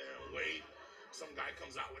go in there and wait. Some guy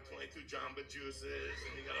comes out with 22 Jamba Juices,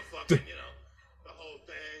 and you gotta fucking, the whole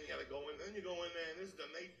thing. You gotta go in, then you go in there, and this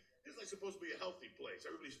is like supposed to be a healthy place.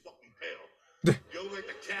 Everybody's fucking pale. You look like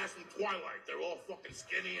the cast from Twilight. They're all fucking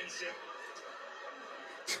skinny and shit.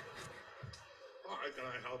 All right, can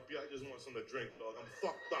I help you? I just want something to drink, dog. I'm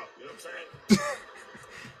fucked up. You know what I'm saying?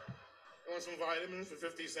 I want some vitamins for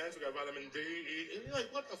 50 cents. We got vitamin D, E. And you're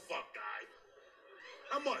like, what the fuck, guy?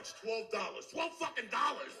 How much? $12. $12 fucking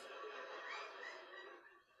dollars.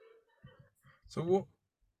 So what?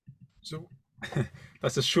 So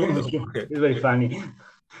that's a short little clip. It's very funny.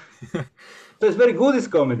 So it's very good, this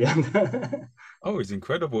comedian. Oh, he's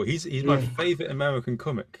incredible. He's my favorite American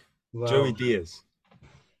comic, Wow. Joey Diaz.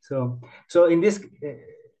 So in this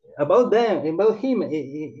about him,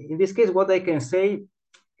 in this case, what I can say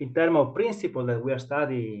in terms of principle that we are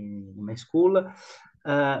studying in my school,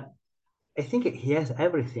 I think he has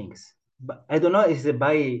everything. But I don't know, is it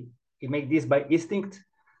he make this by instinct?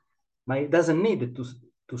 He doesn't need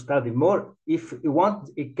to study more. If you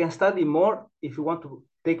want, he can study more if you want to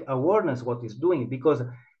take awareness what he's doing, because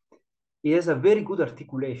he has a very good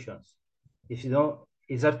articulations. If you know,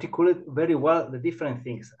 he's articulate very well the different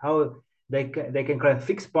things, how they can create a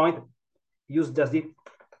fixed point, use just it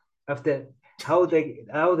after how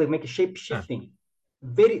they make shape shifting.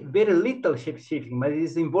 Very, very little shape shifting, but it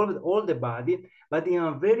is involved all the body, but in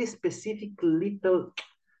a very specific a little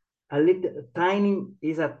tiny,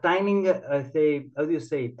 say, how do you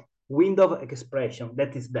say, window of expression.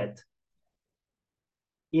 That is that.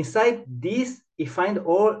 Inside this, you find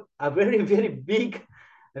all a very, very big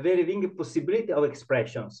possibility of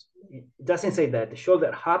expressions. It doesn't say that,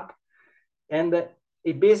 shoulder up, and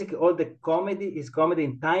it basically all the comedy is comedy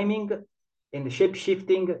in timing, and the shape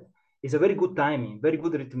shifting is a very good timing, very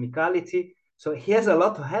good rhythmicality. So he has a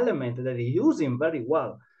lot of elements that he uses very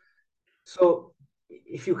well. So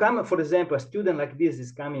if you come, for example, a student like this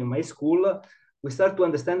is coming in my school, we start to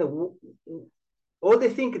understand all the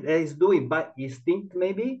things that he's doing by instinct,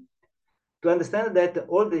 maybe, to understand that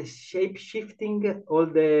all the shape shifting, all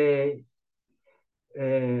the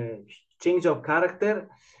change of character,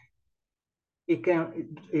 it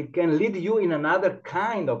can lead you in another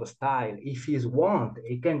kind of style if he's want.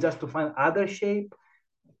 It can just to find other shape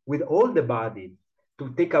with all the body,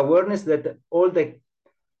 to take awareness that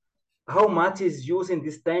how much is using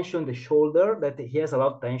this tension in the shoulder, that he has a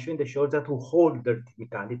lot of tension in the shoulder to hold the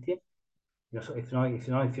technicality. So if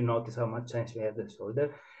you notice how much tension he has in the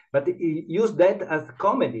shoulder, but he use that as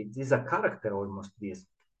comedy. This is a character almost this.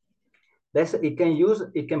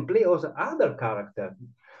 It can play also other character,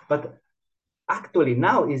 but actually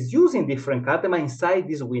now is using different character inside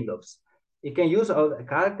these windows. It can use a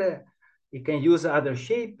character, it can use other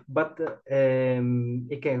shape, but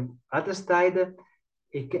it can other side.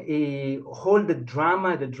 It hold the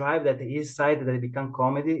drama, the drive that is side that it become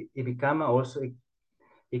comedy. It become also.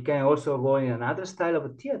 It can also go in another style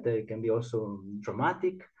of theater. It can be also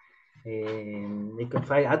dramatic. And it can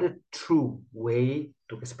find other true way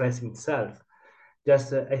to express himself.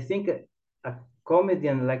 Just I think a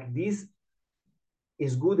comedian like this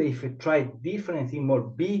is good if you try different thing, more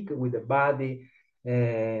big with the body,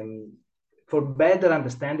 for better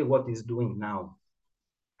understanding what he's doing now.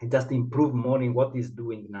 just improve more in what he's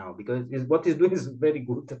doing now, because what he's doing is very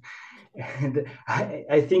good. And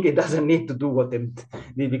I think he doesn't need to do what he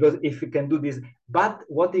did, because if he can do this, but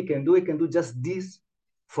what he can do just this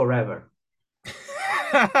forever.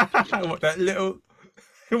 What that little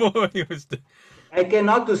what he was doing. I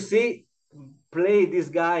cannot to see play this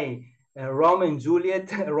guy Romeo and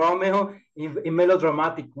Juliet, Romeo in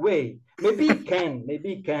melodramatic way. Maybe he can.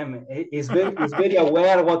 Maybe he can. He's very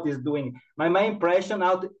aware what he's doing. My impression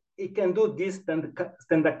out he can do this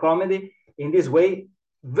stand-up comedy in this way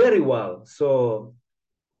very well. So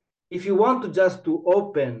if you want to just to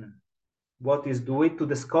open what he's doing to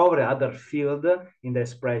discover other field in the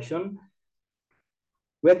expression,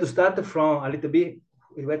 we have to start from a little bit.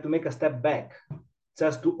 We have to make a step back,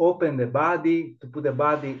 just to open the body, to put the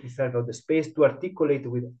body inside of the space, to articulate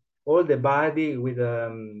with all the body, with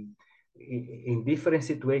in different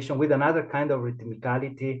situations, with another kind of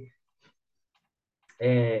rhythmicality,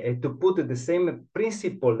 and to put the same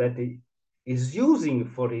principle that he is using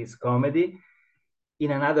for his comedy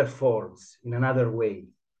in another forms, in another way,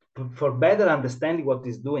 for better understanding what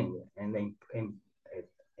he's doing and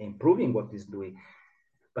improving what he's doing.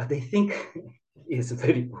 But I think is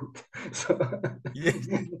very good. So Yeah.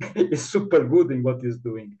 he's super good in what he's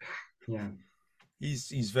doing. Yeah.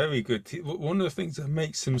 He's very good. One of the things that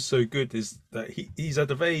makes him so good is that he's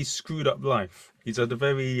had a very screwed up life. He's had a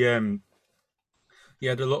very he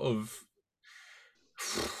had a lot of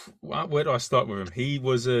where do I start with him? He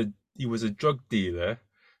was a drug dealer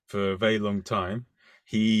for a very long time.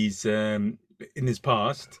 He's in his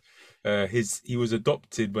past, he was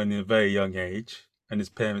adopted when at a very young age, and his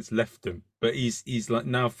parents left him. But he's like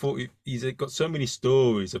now 40. He's got so many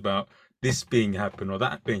stories about this being happened or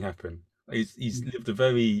that being happened. He's lived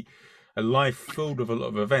a life filled with a lot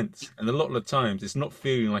of events, and a lot of the times it's not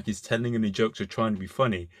feeling like he's telling any jokes or trying to be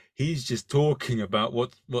funny. He's just talking about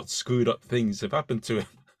what screwed up things have happened to him.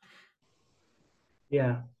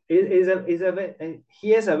 Yeah.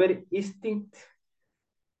 He has a very instinct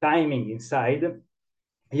timing inside.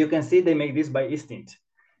 You can see they make this by instinct.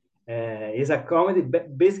 It's a comedy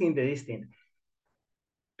based in the instinct.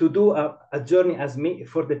 To do a journey as me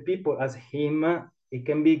for the people as him, it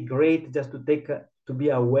can be great just to take to be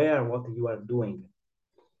aware what you are doing,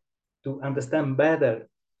 to understand better,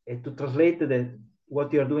 and to translate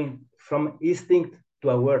what you're doing from instinct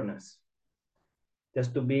to awareness.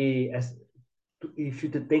 Just to be as if you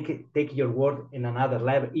to take your word in another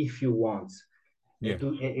level if you want. Yeah.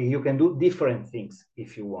 You can do different things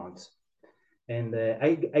if you want. And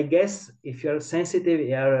I guess if you're sensitive,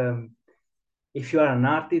 if you are an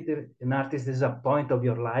artist is a point of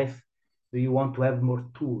your life. Do you want to have more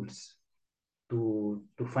tools to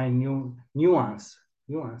find nuance?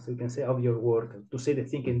 You can say, of your work, to say the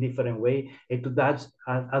thing in different way, and to touch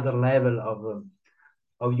other level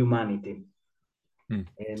of humanity. And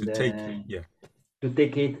To take it, yeah. to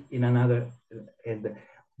take it in another.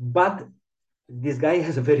 But this guy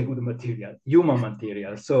has a very good material, human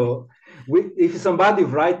material. So if somebody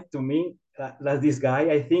write to me like this guy,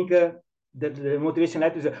 I think that the motivation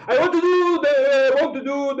letter is, I want to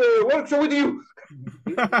do the workshop with you.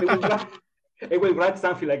 It will write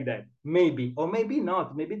something like that, maybe, or maybe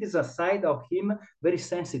not. Maybe there's a side of him very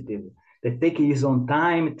sensitive that take his own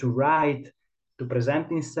time to write, to present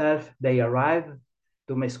himself. They arrive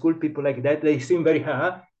to my school, people like that, they seem very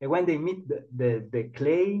and when they meet the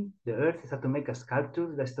clay, the earth, they start to make a sculpture,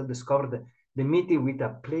 they start to discover the meeting with a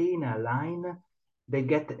plane, a line, they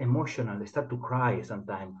get emotional, they start to cry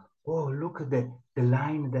sometimes. Oh, look at the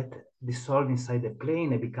line that dissolve inside the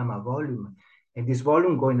plane and become a volume. And this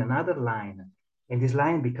volume go in another line, and this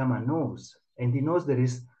line become a nose. And the nose, there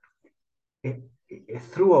is,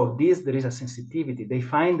 through all this, there is a sensitivity. They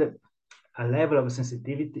find a level of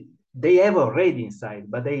sensitivity they have already inside,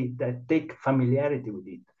 but they take familiarity with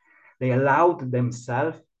it. They allowed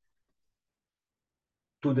themselves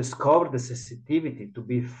to discover the sensitivity, to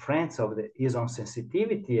be friends of his own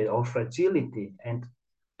sensitivity or fragility, and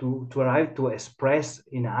to arrive to express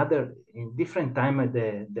in different time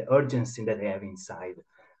the urgency that they have inside.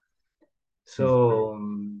 So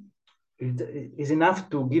it's enough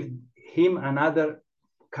to give him another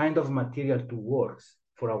kind of material to work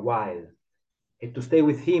for a while, and to stay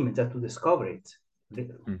with him just to discover it.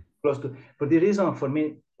 Close to, for the reason for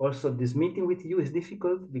me also this meeting with you is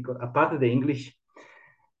difficult, because apart of the English,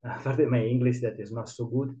 apart of my English that is not so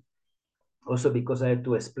good, also because I have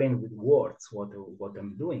to explain with words what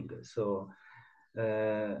I'm doing. So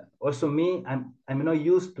also me, I'm not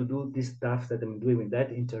used to do this stuff that I'm doing with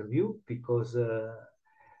that interview, because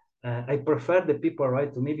I prefer the people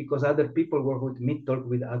write to me, because other people work with me, talk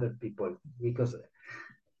with other people, because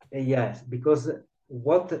yes, because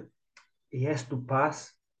what he has to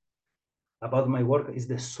pass about my work is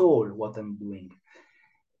the soul, what I'm doing.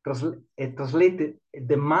 Translated,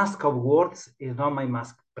 the mask of words is not my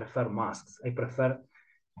mask. I prefer masks. I prefer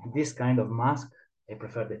this kind of mask. I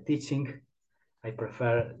prefer the teaching. I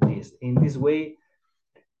prefer this. In this way,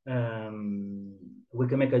 we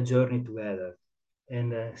can make a journey together.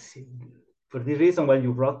 And for this reason, when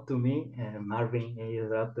you wrote to me, Marvin, you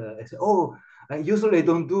wrote, I said, oh, I usually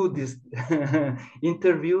don't do these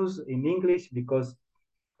interviews in English because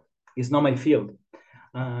it's not my field.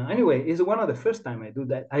 Anyway, it's one of the first time I do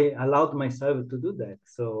that. I allowed myself to do that.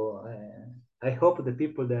 So I hope the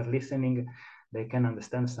people that are listening, they can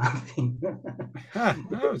understand something. No,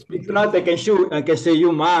 it's been If good. not, I can show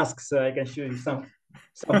you masks. I can show you some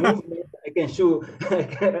movement. I can show.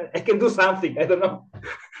 I can do something. I don't know.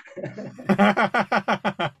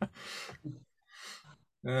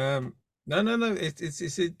 No.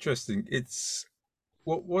 It's interesting. It's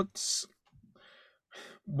what's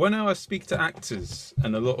when I speak to actors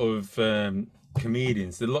and a lot of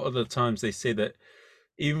comedians, a lot of the times they say that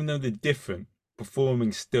even though they're different,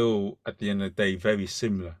 performing still at the end of the day very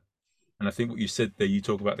similar. And I think what you said there, you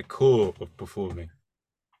talk about the core of performing,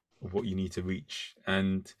 of what you need to reach.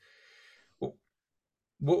 And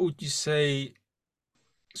what would you say?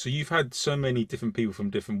 So you've had so many different people from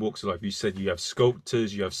different walks of life. You said you have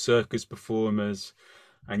sculptors, you have circus performers,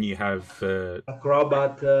 and you have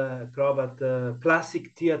acrobat,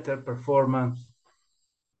 classic theater performance.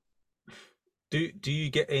 do you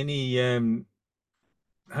get any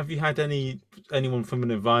have you had anyone from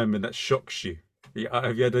an environment that shocks you?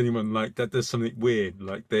 Have you had anyone like that does something weird,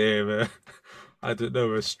 like they're I don't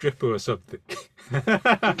know, a stripper or something?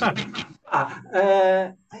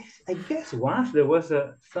 I guess once there was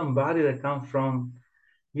somebody that comes from,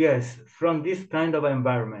 yes, from this kind of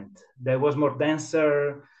environment. There was more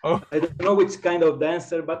dancer. Oh, I don't know which kind of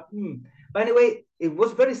dancer, but anyway, it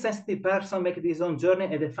was very sensitive person make his own journey,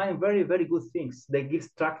 and they find very, very good things. They give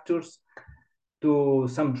structures to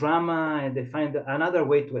some drama, and they find another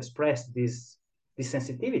way to express this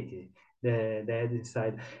sensitivity they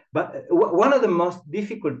inside. But one of the most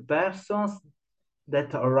difficult persons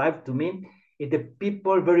that arrived to me is the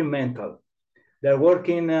people very mental. They're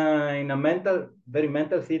working in a very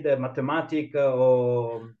mental field, mathematics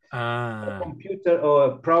or computer or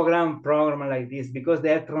a program like this, because they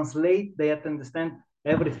have to understand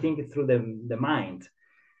everything through the mind.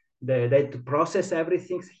 They have to process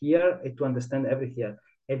everything here and to understand everything here.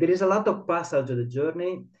 And there is a lot of passage of the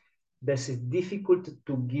journey that is difficult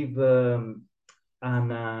to give a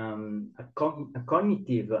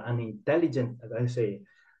cognitive, an intelligent, I say,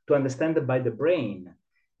 to understand by the brain.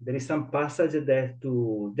 There is some passage that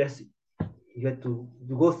you have to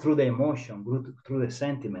go through the emotion, go through the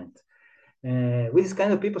sentiment. With this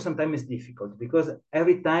kind of people, sometimes it's difficult because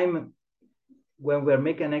every time when we're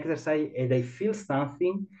making an exercise and they feel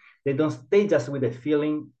something, they don't stay just with the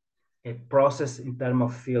feeling, a process in terms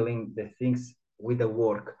of feeling the things with the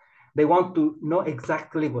work. They want to know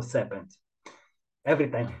exactly what's happened every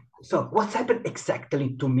time. So what's happened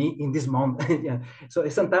exactly to me in this moment? Yeah. So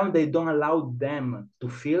sometimes they don't allow them to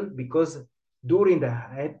feel because during the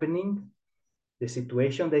happening, the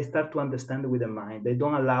situation, they start to understand with the mind. They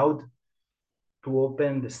don't allow to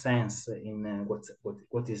open the sense in what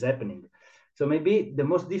is happening. So maybe the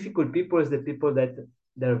most difficult people is the people that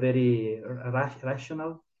they're very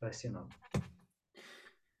rational,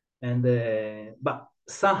 and but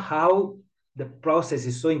somehow the process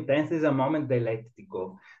is so intense. At the moment they let it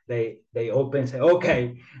go. They open, say,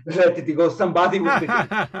 okay, let it go. Somebody will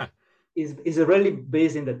is really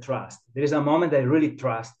based in the trust. There is a moment they really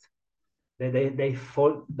trust. They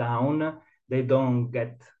fall down. They don't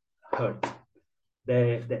get hurt.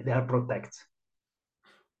 They are protected.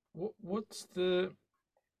 what's the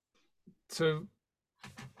so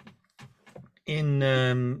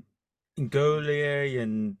in Goliath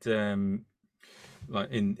and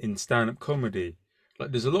like in stand-up comedy,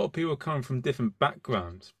 like there's a lot of people coming from different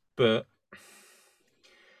backgrounds, but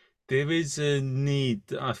there is a need.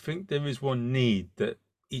 I think there is one need that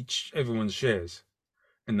everyone shares,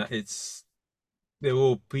 and that it's we're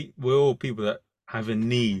all people that have a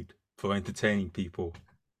need for entertaining people,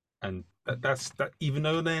 and that's that. Even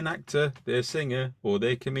though they're an actor, they're a singer, or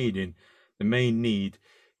they're a comedian, the main need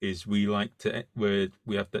is we have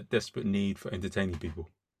that desperate need for entertaining people.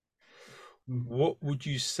 What would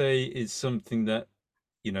you say is something that,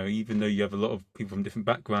 even though you have a lot of people from different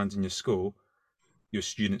backgrounds in your school, your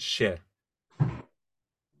students share?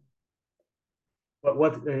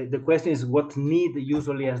 What the question is, what need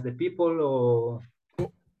usually as the people, or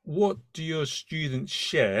What do your students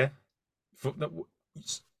share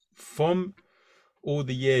from all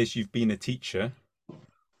the years you've been a teacher,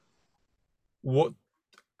 what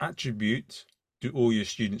attribute do all your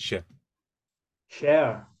students share?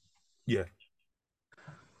 Share. Yeah.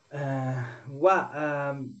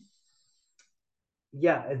 Well,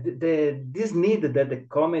 yeah, this need that the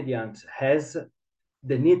comedian has,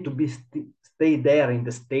 the need to be stay there in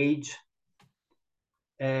the stage,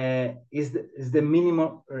 is the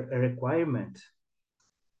minimum requirement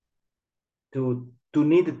to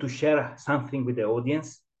need to share something with the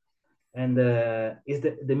audience, and is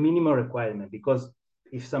the minimum requirement, because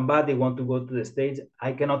if somebody want to go to the stage,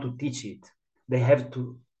 I cannot to teach it. They have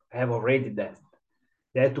to have already that.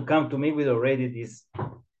 They have to come to me with already this,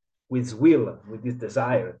 with will, with this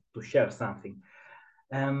desire to share something.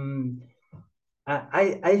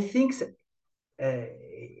 I think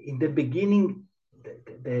in the beginning,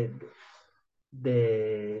 the,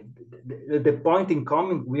 the point in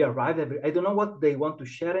common we arrive at, I don't know what they want to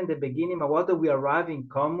share in the beginning, but what we arrive in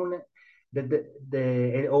common,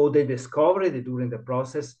 or they discovered during the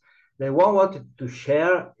process, they want to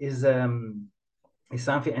share is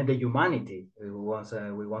something, and the humanity. We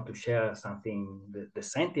want to share something, the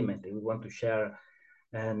sentiment we want to share,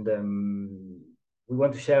 and we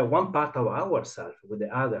want to share one part of ourselves with the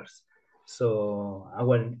others. So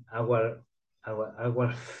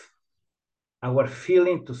our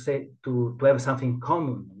feeling to say, to have something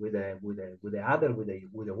common with the other, with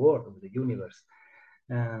the world, with the universe.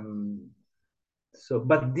 So,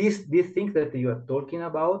 but these things that you are talking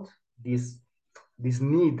about, this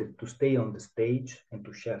need to stay on the stage and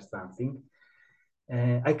to share something,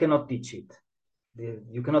 I cannot teach it.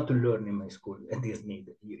 You cannot learn in my school this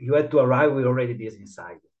need. You had to arrive with already this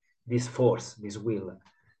inside, this force, this will,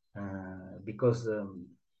 because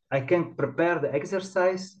I can prepare the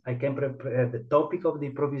exercise, I can prepare the topic of the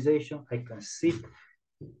improvisation, I can sit,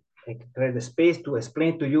 I can create the space to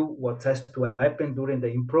explain to you what has to happen during the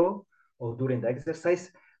improv or during the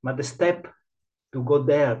exercise, but the step to go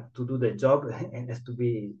there to do the job has to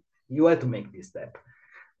be, you have to make this step.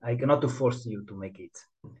 I cannot force you to make it.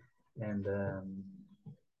 And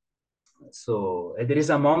so there is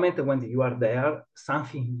a moment when you are there,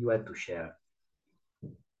 something you have to share.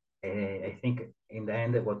 I think in the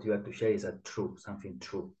end, what you have to share is a true, something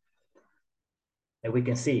true. And we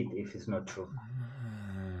can see it if it's not true.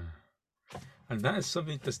 And that is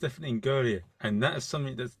something that's definitely in Golia, and that is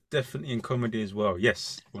something that's definitely in comedy as well.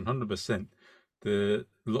 Yes, 100%. A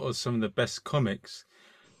lot of some of the best comics,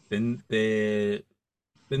 then they're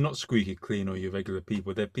not squeaky clean or your regular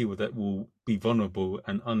people. They're people that will be vulnerable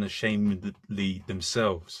and unashamedly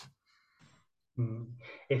themselves.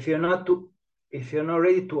 If you're not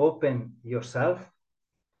ready to open yourself,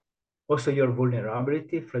 also your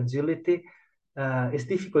vulnerability, fragility, it's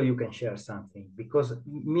difficult you can share something, because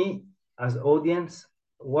me as audience,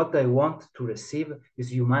 what I want to receive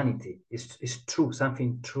is humanity, is true,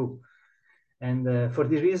 something true. And for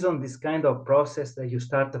this reason, this kind of process that you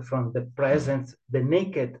start from the presence, the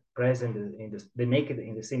naked present in the naked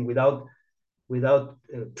in the scene, without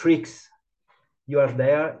tricks. You are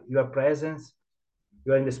there, you are present,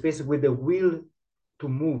 you are in the space with the will to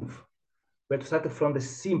move. We have to start from the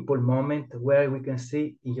simple moment where we can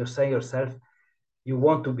see in yourself, you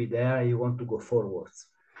want to be there, you want to go forwards.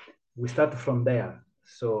 We start from there.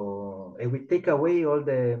 So, and we take away all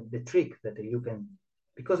the trick that you can,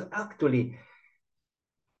 because actually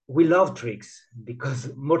we love tricks,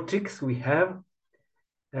 because more tricks we have,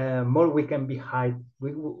 more we can be hide.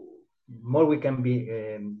 More we can be,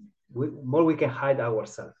 more we can hide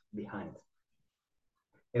ourselves behind,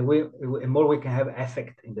 and more we can have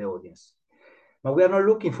effect in the audience. But we are not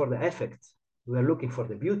looking for the effect. We are looking for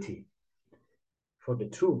the beauty, for the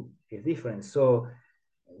truth. Is different. So,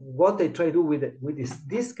 what I try to do with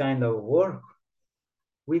this kind of work,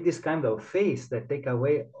 with this kind of face that take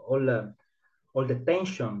away all the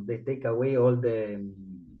tension, they take away all the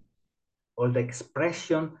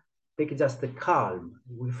expression, take just the calm.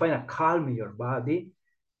 We find a calm in your body,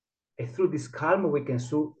 and through this calm we can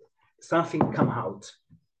see something come out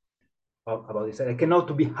about this. I cannot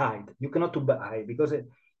to be hide. You cannot to hide, because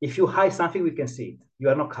if you hide something, we can see it. You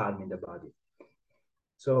are not calm in the body.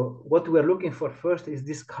 So what we are looking for first is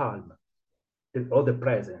this calm, all the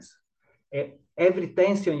presence. Every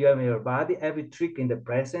tension you have in your body, every trick in the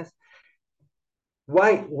presence.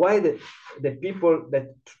 Why the people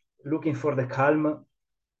that looking for the calm,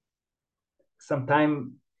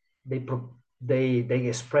 sometimes they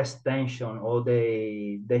express tension, or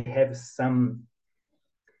they have some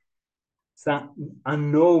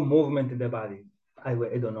unknown movement in the body. I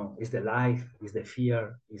don't know. Is the life? Is the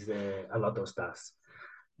fear? Is a lot of stuff.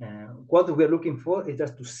 What we're looking for is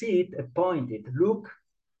just to see it, point it, look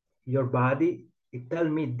your body, it tell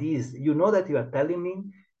me this. You know that you are telling me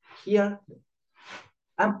here,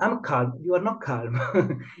 I'm calm. You are not calm.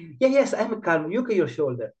 Yeah, yes, I'm calm. You can your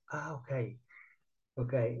shoulder. Ah, okay.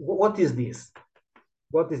 Okay. What is this?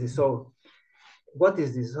 What is this? So what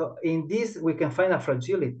is this? So in this, we can find a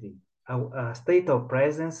fragility, a state of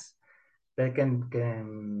presence that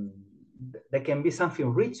that can be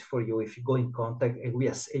something rich for you if you go in contact and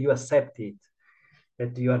you accept it,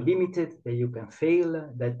 that you are limited, that you can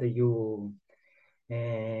fail, that you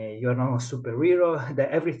are not a superhero,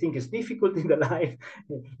 that everything is difficult in the life.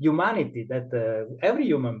 Humanity, that every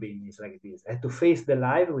human being is like this, and to face the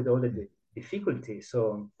life with all the difficulties.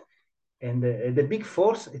 So, and the big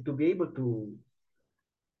force is to be able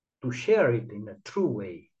to share it in a true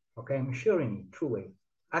way. Okay, I'm sharing it true way.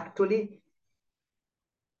 Actually,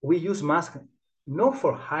 we use mask not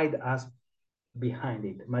for hide us behind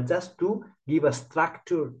it, but just to give a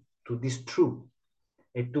structure to this truth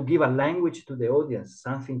and to give a language to the audience,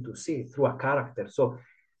 something to see through a character. So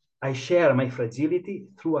I share my fragility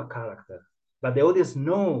through a character, but the audience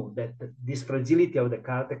know that this fragility of the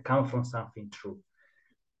character comes from something true,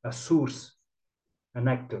 a source, an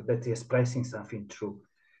actor that is expressing something true.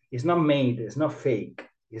 It's not made, it's not fake,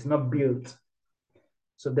 it's not built.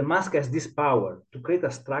 So the mask has this power to create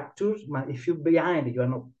a structure, but if you behind you are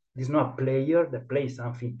not, there's not a player that plays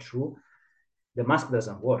something true, the mask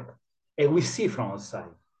doesn't work. And we see from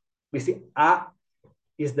outside. We see,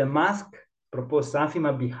 is the mask propose something,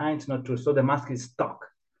 but behind it's not true. So the mask is stuck.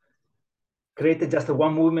 Created just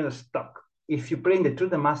one movement of stuck. If you play in the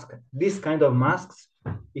truth, the mask, this kind of masks,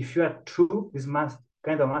 if you are true, this mask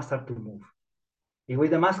kind of mask start to move. The way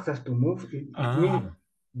the mask starts to move, it means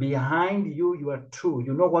behind you, you are true.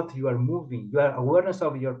 You know what you are moving. You are awareness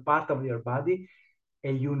of your part of your body,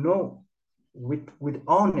 and you know with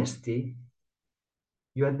honesty,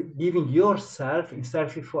 you are giving yourself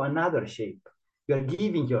instead for another shape. You are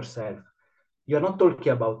giving yourself. You are not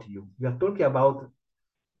talking about you. You are talking about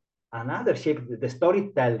another shape, the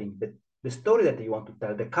storytelling, the story that you want to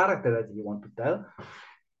tell, the character that you want to tell.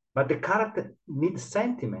 But the character needs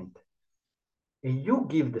sentiment. And you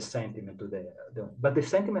give the sentiment to but the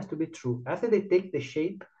sentiment has to be true. After they take the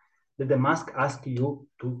shape that the mask asks you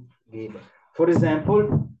to give. For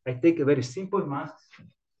example, I take a very simple mask.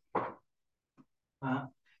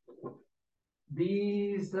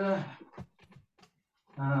 These,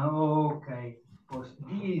 okay,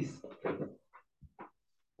 these,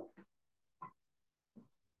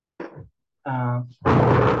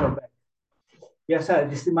 yes,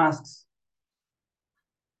 these masks.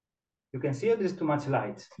 You can see it, there's too much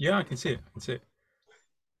light. Yeah, I can see it. I can see it.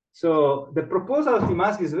 So the proposal of the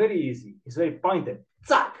mask is very easy. It's very pointed.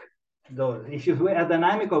 Zack! Though, if you were a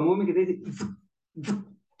dynamic or moving,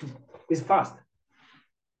 it's fast.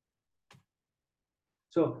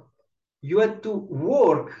 So you have to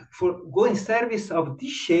work for go in service of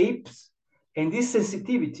these shapes and this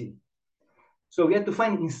sensitivity. So you have to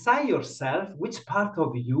find inside yourself which part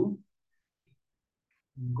of you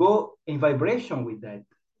go in vibration with that.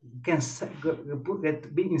 You can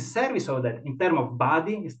be in service of that in terms of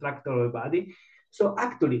body, structure of body. So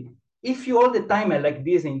actually, if you all the time are like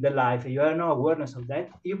this in the life, you have no awareness of that,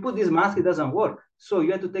 you put this mask, it doesn't work. So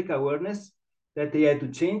you have to take awareness that you have to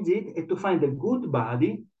change it and to find a good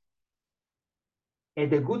body and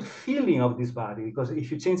the good feeling of this body. Because if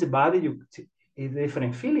you change the body, it's a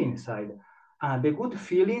different feeling inside. The good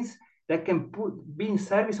feelings that can be in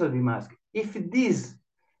service of the mask. If this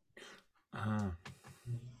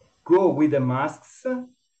go with the masks,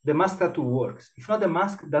 the mask have to work. If not, the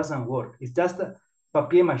mask doesn't work. It's just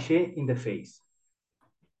papier mache in the face.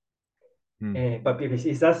 Papier mache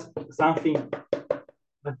is just something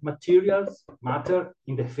that materials matter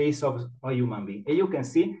in the face of a human being. And you can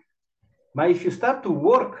see, but if you start to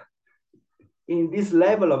work in this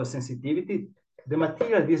level of sensitivity, the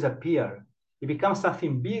material disappear. It becomes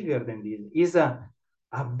something bigger than this. It's a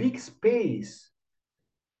big space.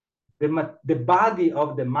 The body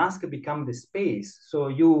of the mask becomes the space. So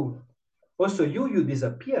you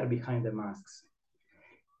disappear behind the masks.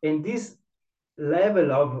 And this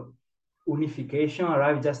level of unification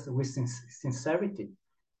arrives just with sincerity,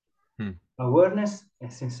 awareness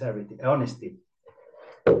and sincerity, honesty.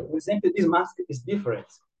 For example, this mask is different.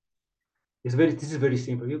 This is very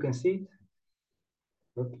simple. You can see it.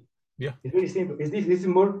 Look. Yeah. It's very simple. This is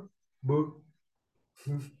more.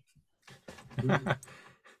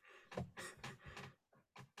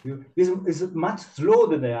 This is much slower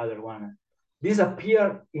than the other one. This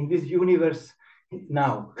appear in this universe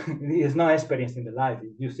now. It's no experience in the life.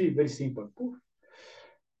 You see, very simple.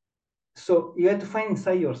 So you have to find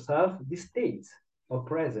inside yourself this state of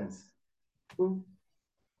presence. And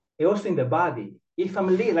also in the body, if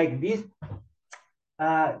I'm like this,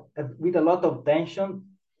 with a lot of tension,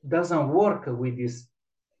 doesn't work with this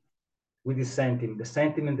sentiment, the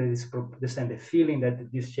sentiment that is the feeling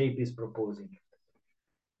that this shape is proposing.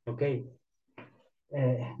 Okay.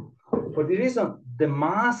 For the reason, the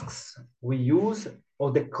masks we use,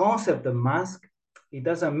 or the concept of mask, it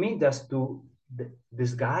doesn't mean just to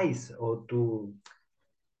disguise or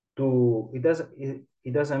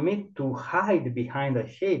it doesn't mean to hide behind a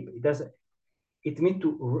shape. It means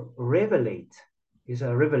to revelate. It's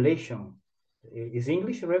a revelation. Is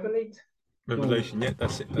English revelate? Revelation, yeah,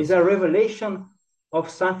 that's it. It's a revelation of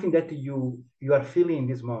something that you are feeling in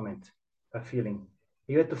this moment, a feeling.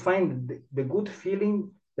 You have to find the good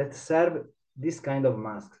feeling that serve this kind of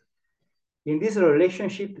mask. In this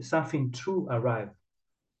relationship, something true arrives.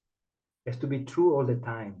 It has to be true all the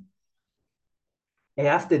time. And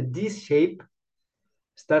after this shape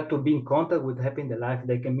start to be in contact with happen in the life,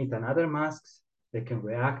 they can meet another masks, they can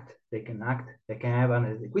react, they can act, they can have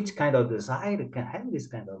which kind of desire can have this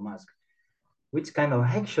kind of mask, which kind of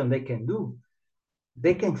action they can do.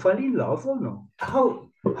 They can fall in love or no?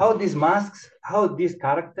 How these masks, how this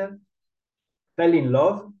character fall in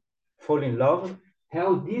love,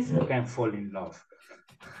 how this can fall in love.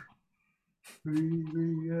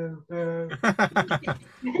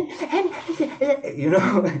 You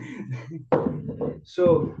know,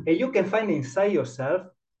 so you can find inside yourself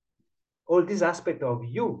all this aspect of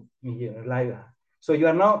you in here, like so you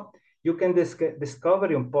are now you can discover a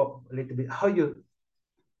little bit how you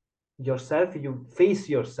face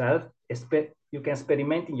yourself, you can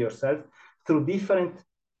experiment in yourself through different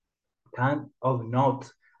kind of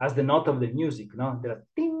notes, as the note of the music. No, there are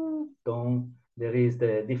ding dong. There is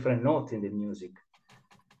the different notes in the music.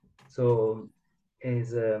 So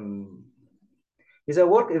is a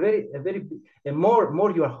work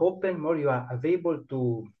more you are open, more you are able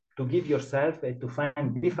to give yourself and to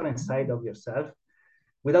find different side of yourself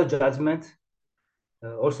without judgment.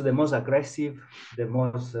 Also the most aggressive, the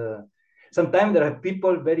most sometimes there are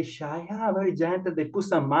people very shy, very gentle, they put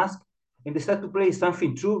some mask and they start to play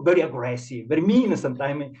something true, very aggressive, very mean.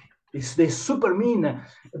 Sometimes they're super mean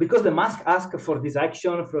because the mask asks for this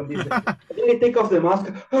action from this. They take off the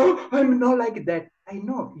mask. Oh, I'm not like that. I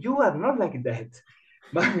know you are not like that,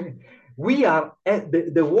 but we are.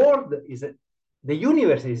 The world is, the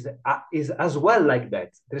universe is as well like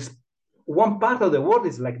that. There's one part of the world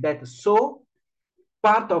is like that. So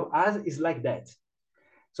part of us is like that.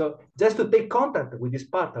 So just to take contact with this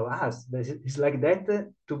part of us, it's like that.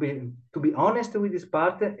 To be honest with this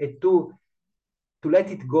part and to let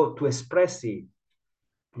it go, to express it.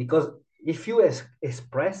 Because if you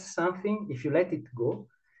express something, if you let it go,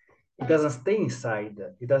 it doesn't stay inside.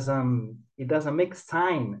 It doesn't make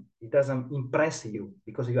sign. It doesn't impress you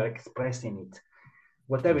because you are expressing it.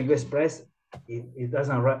 Whatever you express, it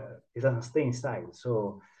doesn't stay inside.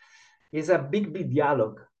 So it's a big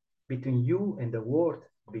dialogue between you and the world,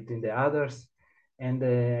 between the others. And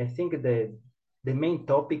I think the main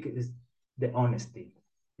topic is the honesty.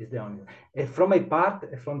 And from my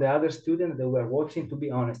part, from the other students that were watching, to be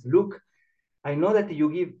honest, look, I know that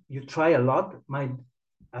you try a lot.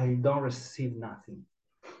 I don't receive nothing.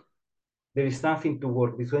 There is something to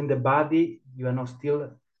work between the body. You are not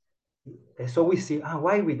still. So we see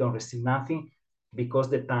why we don't receive nothing, because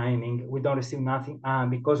the timing. We don't receive nothing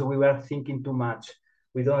because we were thinking too much.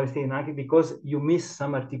 We don't receive nothing because you miss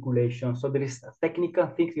some articulation. So there is technical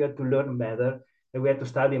things you have to learn better, and we have to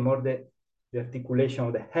study more the articulation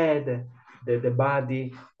of the head, the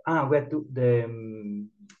body. We have to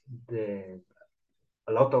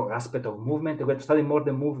a lot of aspect of movement. We have to study more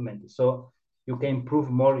the movement, so you can improve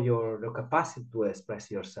more your capacity to express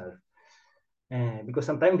yourself. Because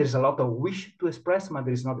sometimes there's a lot of wish to express, but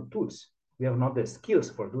there is not the tools. We have not the skills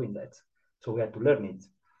for doing that. So we have to learn it.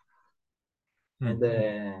 And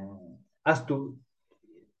as to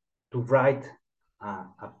write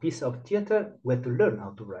a piece of theater, we have to learn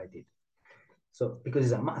how to write it. So because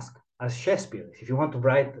it's a mask, as Shakespeare, if you want to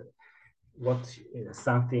write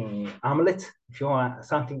something Hamlet, if you want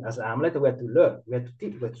something as Hamlet, we have to learn, we have to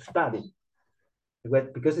teach, we have to study.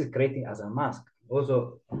 Because it's creating as a mask.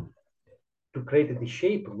 Also, to create the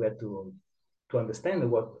shape, we have to understand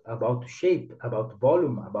what about shape, about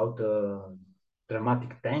volume, about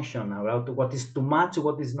dramatic tension, about what is too much,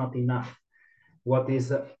 what is not enough, what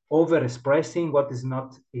is over expressing, what is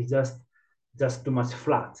not, is just too much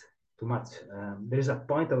flat, too much. There is a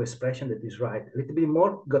point of expression that is right. A little bit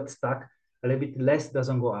more got stuck, a little bit less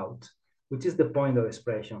doesn't go out, which is the point of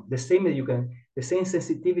expression. The same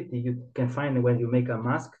sensitivity you can find when you make a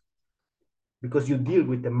mask, because you deal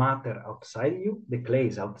with the matter outside you, the clay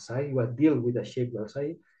is outside, you are deal with the shape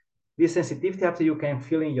outside. This sensitivity after you can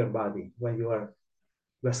feel in your body when you are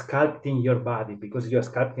sculpting your body, because you are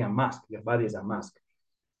sculpting a mask. Your body is a mask.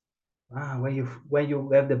 When you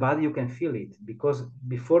have the body, you can feel it, because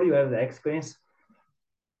before you have the experience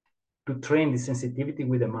to train the sensitivity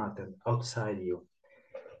with the matter outside you.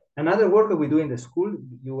 Another work that we do in the school,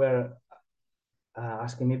 you were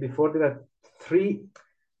asking me before, there are three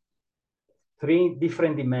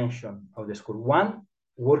different dimensions of the school. One,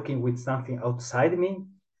 working with something outside me.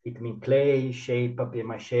 It means clay, shape, papier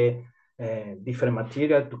mâché, different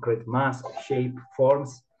material to create mask, shape,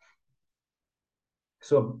 forms.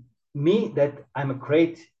 So me, that I'm a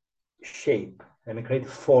great shape, I'm a great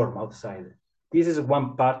form outside. This is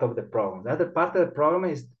one part of the program. The other part of the program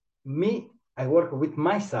is me, I work with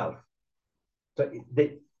myself. So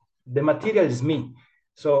the material is me.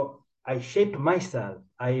 So I shape myself.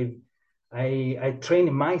 I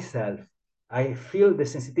train myself. I feel the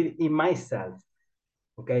sensitivity in myself.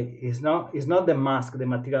 Okay, it's not the mask, the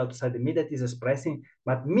material outside me that is expressing,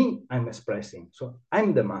 but me, I'm expressing. So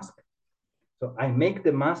I'm the mask. So I make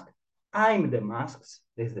the mask. I'm the masks.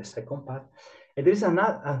 This is the second part. And there is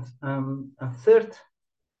another a third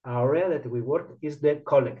area that we work is the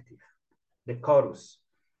collective, the chorus,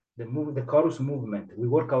 the chorus movement. We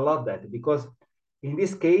work a lot that, because in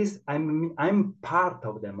this case, I'm part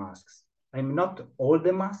of the masks. I'm not all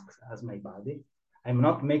the masks as my body. I'm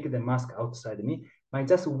not making the mask outside me, but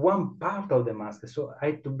just one part of the mask. So I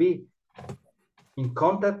have to be in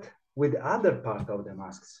contact with other part of the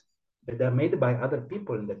masks that are made by other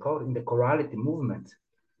people in the chorality movement.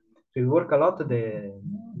 So we work a lot the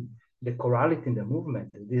chorality in the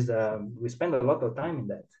movement. We spend a lot of time in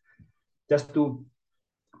that, just to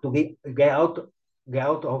get out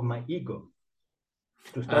of my ego,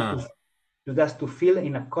 to start to just to feel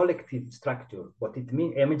in a collective structure what it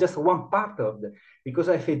means. I mean, just one part of the, because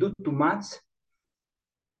if I do too much,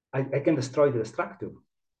 I can destroy the structure.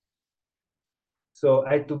 So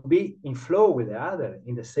I have to be in flow with the other,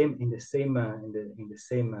 in the same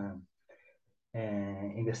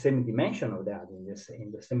dimension of the other, in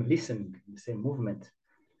the same listening, in the same movement,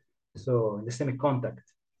 so in the same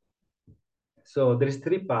contact. So there is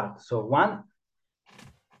three parts. So one,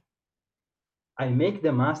 I make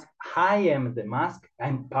the mask. I am the mask.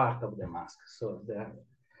 I'm part of the mask. So there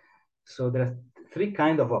are three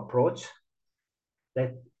kind of approach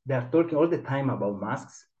that they are talking all the time about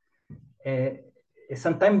masks.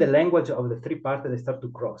 Sometimes the language of the three parts, they start to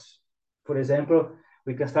cross. For example,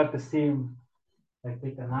 we can start to see, I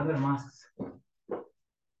take another mask.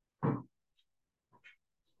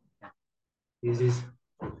 This is,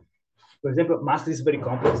 for example, mask is very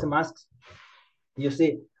complex masks. You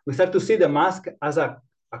see, we start to see the mask as a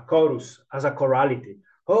chorus, as a chorality.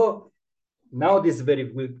 Oh, now this is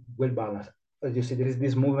very well balanced. As you see, there is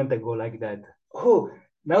this movement that go like that. Oh,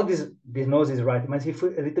 now this nose is right. But if a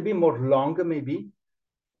little bit more long, maybe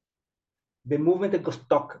the movement that goes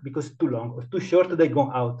stuck because it's too long or too short, they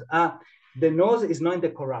go out. The nose is not in the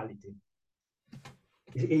chorality.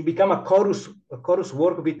 It become a chorus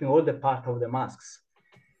work between all the part of the masks.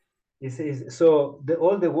 So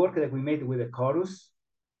all the work that we made with the chorus,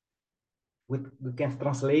 we can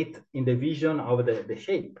translate in the vision of the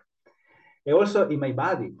shape. And also in my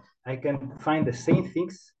body, I can find the same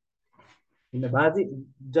things in the body,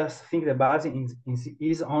 just think the body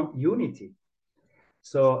is on unity.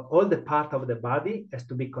 So all the part of the body has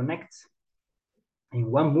to be connected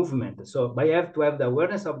in one movement. So I have to have the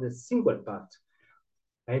awareness of the single part.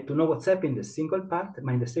 I have to know what's happening in the single part,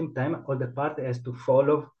 but at the same time, all the part has to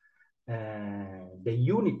follow the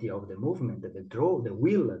unity of the movement, the draw, the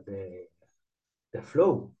will, the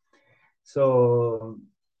flow. So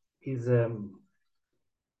is a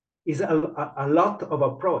lot of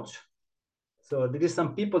approach. So there is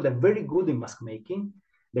some people that are very good in mask making.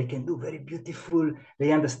 They can do very beautiful.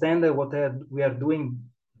 They understand what we are doing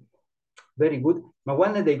very good. But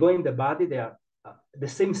when they go in the body, they are the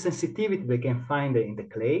same sensitivity they can find in the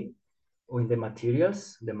clay or in the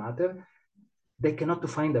materials, the matter. They cannot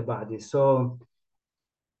find the body. So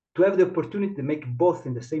to have the opportunity to make both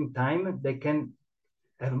in the same time, they can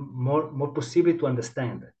have more possibility to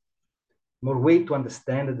understand, more way to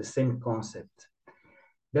understand the same concept.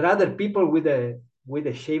 There are other people with a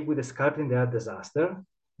shape, with a sculpting, they are disaster.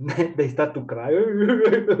 They start to cry.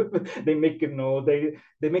 They make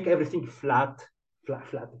they make everything flat.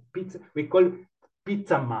 Pizza, we call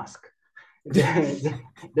pizza mask. This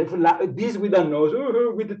with a nose,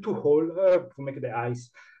 with the two hole to make the eyes.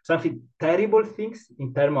 Something terrible things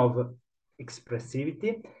in terms of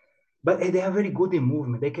expressivity, but they are very good in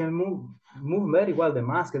movement. They can move very well. The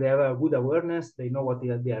mask, they have a good awareness. They know what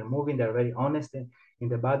they are moving. They're very honest in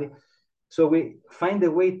the body. So we find a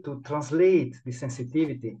way to translate the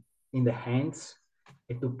sensitivity in the hands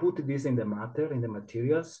and to put this in the matter, in the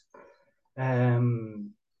materials,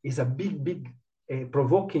 is a big,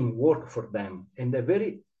 provoking work for them, and a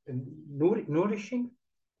very nourishing,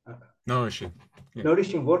 Nourishing. Yeah.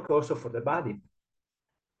 nourishing work also for the body.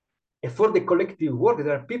 And for the collective work,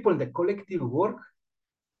 there are people in the collective work,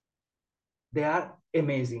 they are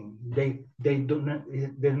amazing. They do not,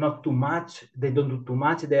 they're not too much. They don't do too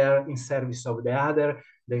much. They are in service of the other.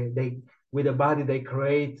 They with the body they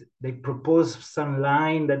create. They propose some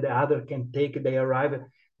line that the other can take. They arrive.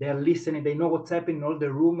 They are listening. They know what's happening in all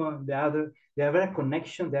the room. The other. They have a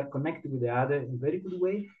connection. They are connected with the other in a very good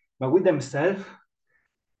way. But with themselves,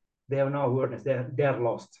 they have no awareness. They are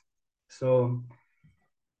lost. So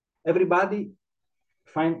everybody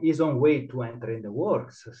find his own way to enter in the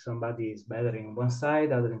work. So somebody is better in one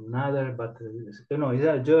side, other in another, but it's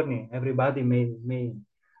a journey. Everybody may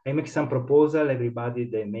I make some proposal, everybody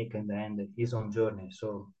they make in the end his own journey.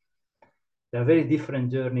 So they're very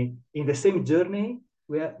different journey. In the same journey,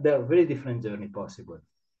 there are very different journey possible.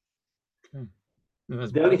 Okay.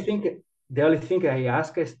 The only thing I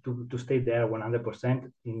ask is to stay there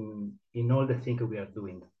 100% in all the things we are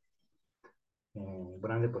doing.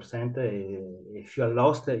 100%. If you are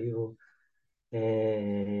lost, you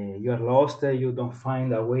are lost, you don't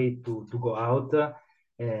find a way to go out.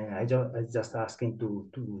 I just asking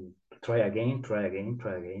to try again.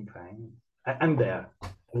 I'm there.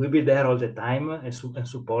 We'll be there all the time and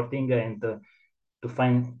supporting and to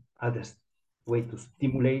find other way to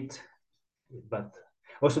stimulate. But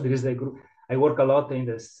also there is a group. I work a lot in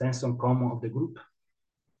the sense of common of the group.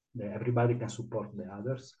 Everybody can support the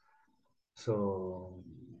others. So,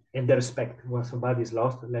 and the respect when somebody is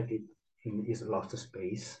lost, let it in his lost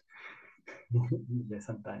space.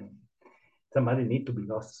 Sometimes somebody need to be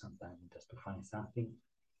lost sometimes just to find something.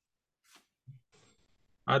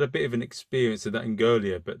 I had a bit of an experience of that in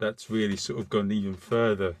Golia, but that's really sort of gone even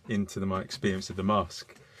further into my experience of the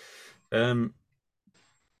mosque.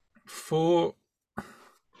 For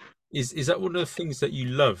is that one of the things that you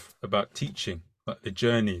love about teaching, like the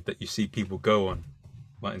journey that you see people go on,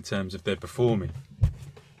 like in terms of their performing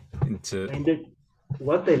into? And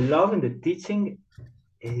what I love in the teaching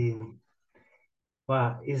is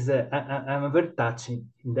I'm very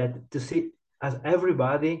touching in that to see as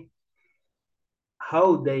everybody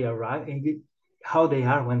how they arrive and how they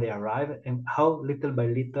are when they arrive and how little by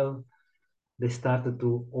little they started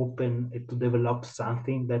to open to develop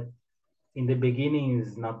something that in the beginning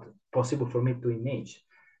is not possible for me to imagine.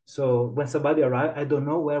 So when somebody arrives, I don't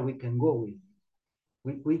know where we can go with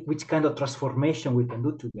which kind of transformation we can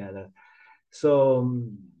do together. So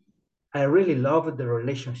I really love the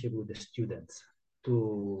relationship with the students.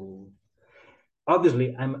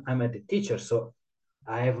 Obviously I'm a teacher, so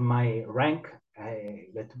I have my rank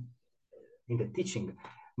that in the teaching.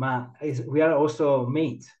 We are also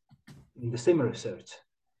mates in the same research.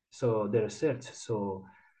 So the research, so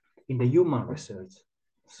in the human research.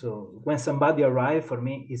 So when somebody arrives for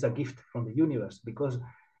me is a gift from the universe because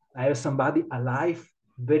I have somebody alive,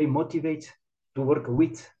 very motivated to work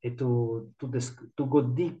with and to go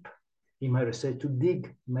deep in my research, to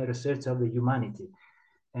dig my research of the humanity.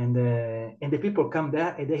 And the people come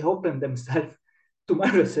there and they open themselves to my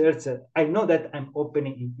research. I know that I'm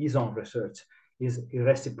opening his own research. Is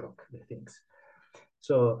reciprocal, the things.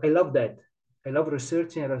 So I love that. I love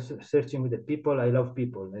researching with the people. I love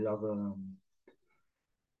people. I love.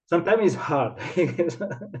 Sometimes it's hard.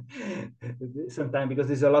 Sometimes because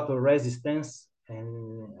there's a lot of resistance,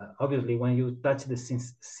 and obviously when you touch the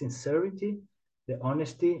sincerity, the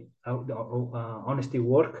honesty, honesty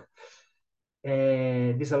work,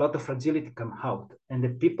 there's a lot of fragility come out. And the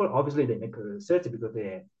people obviously they make research because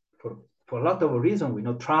they for a lot of reasons we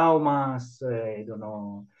know traumas. I don't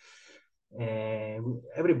know.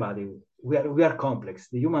 Everybody we are complex.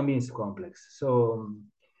 The human being is complex. So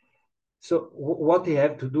what you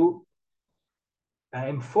have to do, I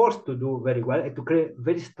am forced to do very well to create a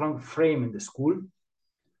very strong frame in the school,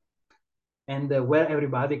 and where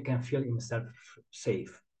everybody can feel himself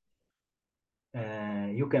safe.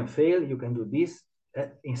 You can fail, you can do this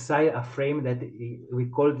inside a frame that we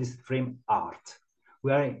call this frame art.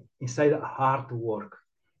 We are inside art work.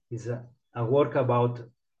 It's a work about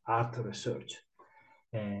art research.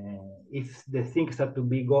 If the things have to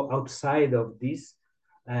be go outside of this,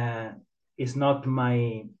 is not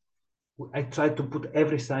my. I try to put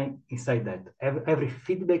every sign inside that. Every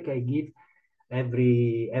feedback I give,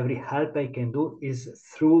 every help I can do is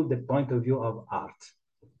through the point of view of art.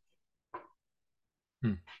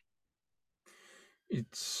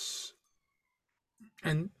 It's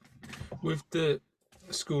and with the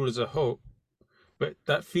school as a whole, but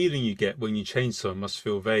that feeling you get when you change someone must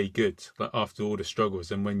feel very good, like after all the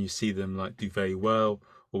struggles, and when you see them like do very well,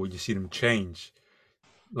 or when you see them change,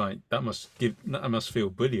 like that must feel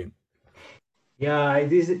brilliant. Yeah,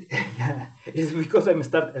 it is. Yeah, it's because I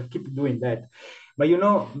keep doing that. But you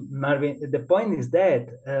know, Marvin, the point is that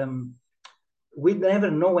we never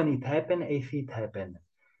know when it happened, if it happened.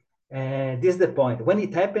 This is the point. When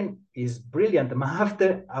it happened, is brilliant. But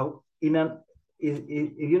after, in a,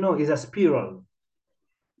 you know, is a spiral.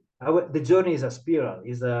 The journey is a spiral.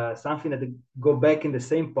 Is something that go back in the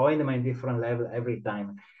same point, but in different level every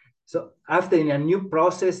time. So after in a new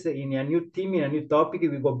process, in a new team, in a new topic,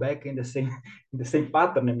 we go back in the same in the same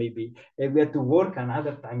pattern maybe. And we have to work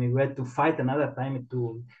another time. We have to fight another time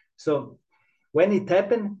to. So when it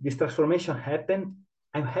happened, this transformation happened.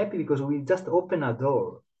 I'm happy because we just open a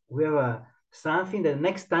door. We have something that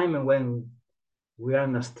next time when we are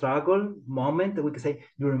in a struggle moment, we can say,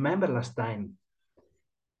 "You remember last time?"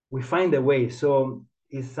 We find a way. So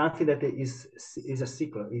it's something that is a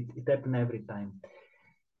cycle. It happens every time.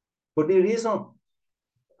 For the reason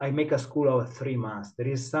I make a school of 3 months. There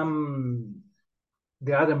is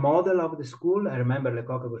the other model of the school. I remember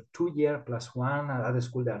Lecoq was 2 years plus one. Other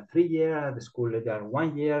school they are 3 years. Other school they are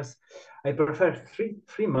 1 year. I prefer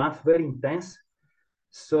three months, very intense.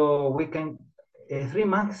 So we can 3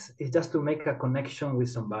 months is just to make a connection with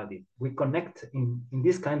somebody. We connect in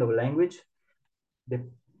this kind of language. The,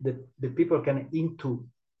 the people can into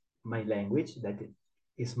my language that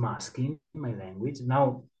is masking my language.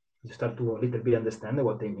 Now you start to a little bit understand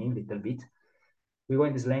what I mean, little bit. We go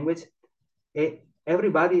in this language.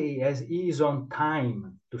 Everybody has his own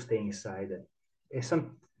time to stay inside.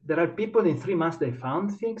 There are people in 3 months they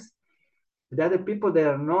found things. The other people they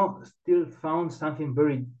are not still found something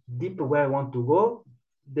very deep where I want to go.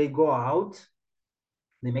 They go out,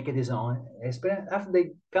 they make it his own experience. After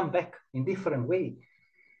they come back in different way,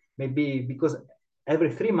 maybe because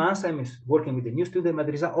every 3 months I'm working with a new student, but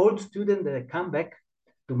there is an old student that come back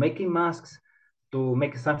to making masks, to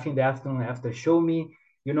make something the afternoon after show me.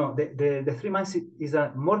 You know, the 3 months is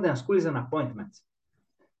more than a school, is an appointment.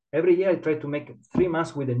 Every year I try to make 3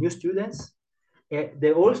 months with the new students.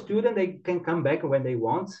 The old student, they can come back when they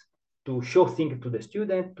want to show things to the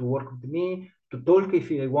student, to work with me, to talk if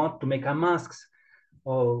they want to make a masks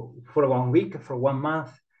or for 1 week, for 1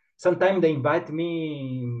 month. Sometimes they invite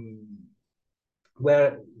me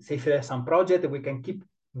where say if there's some project we can keep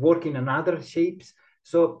working on other shapes.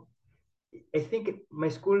 So I think my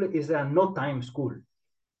school is a no time school.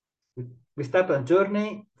 We start a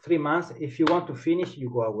journey 3 months. If you want to finish, you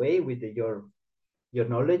go away with your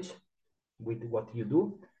knowledge, with what you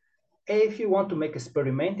do. If you want to make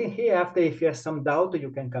experimenting here, after if you have some doubt,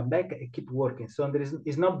 you can come back and keep working. So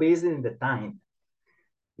it's not based in the time.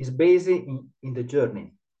 It's based in the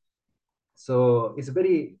journey. So it's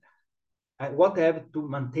very, what I have to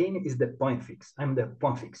maintain is the point fix. I'm the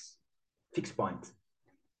point fixed point.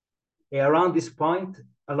 And around this point,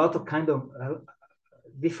 a lot of kind of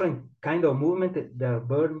different kind of movement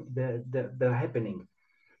they're happening.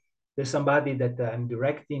 There's somebody that I'm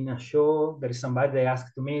directing a show. There is somebody that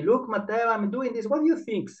asks to me, look, Matteo, I'm doing this. What do you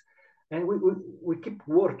think? And we keep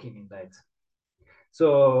working in that.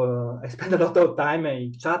 So I spend a lot of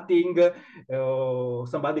time chatting.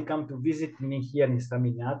 Somebody come to visit me here in San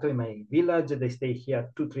Miniato, in my village. They stay here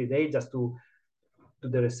 2-3 days just to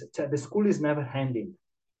the research. The school is never ending.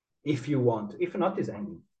 If you want, if not, it's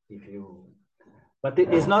ending. If you, but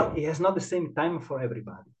it is not. It has not the same time for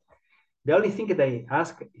everybody. The only thing that I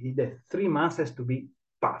ask is the 3 months has to be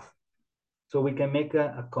path, so we can make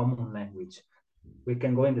a common language. We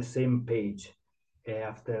can go in the same page.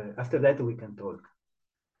 After that, we can talk.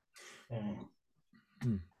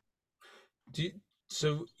 Do you,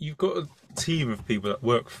 so you've got a team of people that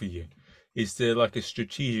work for you. Is there like a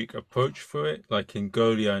strategic approach for it? Like in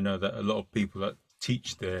Golia, I know that a lot of people that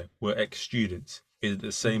teach there were ex-students. Is it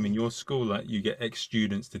the same in your school? Like you get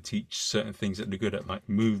ex-students to teach certain things that they're good at, like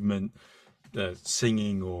movement,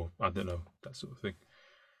 singing, or I don't know, that sort of thing.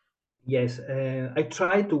 Yes, I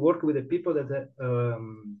try to work with the people that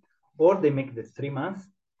or they make the 3 months,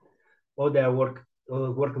 or they work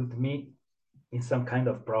with me in some kind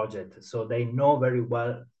of project, so they know very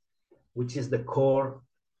well which is the core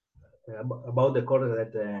about the core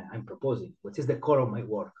that I'm proposing, which is the core of my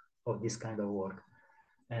work, of this kind of work.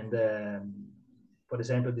 And for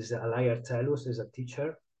example, this Atelier is a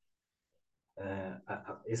teacher.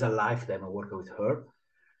 It's a lifetime I work with her.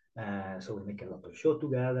 So we make a lot of show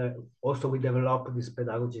together. Also, we develop this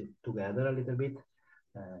pedagogy together a little bit.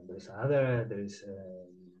 There is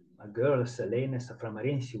a girl, Selene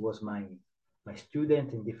Saframarin. She was my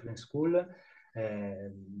student in different school.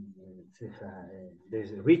 There's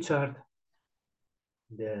Richard.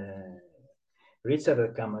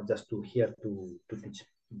 Richard come just to here to teach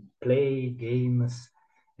play games,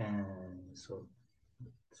 and so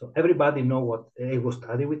everybody know what he will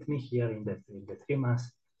study with me here in the 3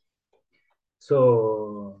 months.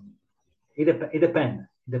 So it depend,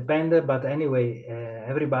 but anyway,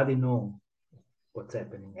 everybody know what's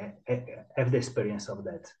happening. Have the experience of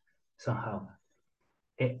that somehow.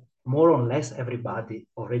 More or less, everybody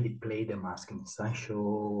already played the mask in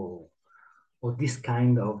Sancho or this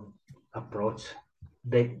kind of approach.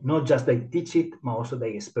 They not just they teach it, but also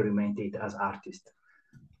they experiment it as artists.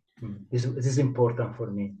 This is important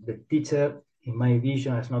for me. The teacher, in my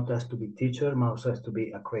vision, has not just to be teacher, but also has to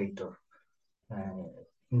be a creator.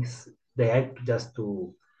 They have just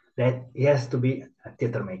to that he has to be a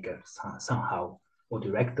theater maker somehow, or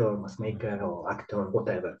director, mask maker, or actor,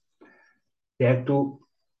 whatever. They have to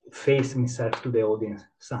face himself to the audience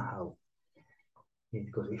somehow.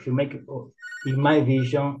 Because if you make, in my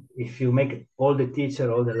vision, if you make all the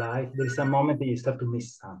teacher all the life, there's a moment that you start to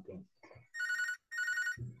miss something.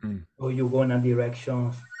 Or you go in a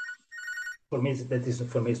direction. For me,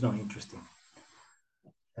 it's not interesting.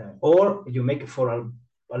 Or you make it for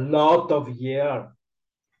a lot of years,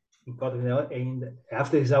 and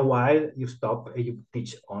after a while you stop and you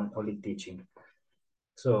teach only teaching.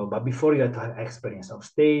 So, but before you have to have experience of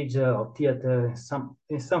stage, of theater,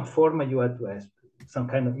 in some form you have to have some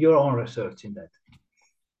kind of your own research in that.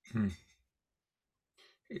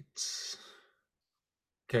 It's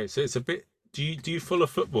okay. So it's a bit. Do you follow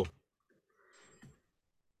football?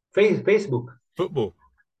 Facebook. Football.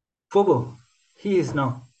 He is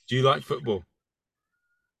now. Do you like football?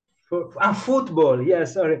 Football.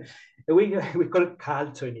 Yes, sorry. We call it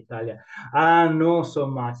calcio in Italia. No, so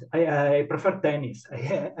much. I prefer tennis.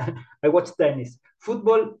 I watch tennis.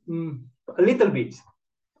 Football, a little bit.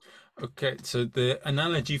 Okay, so the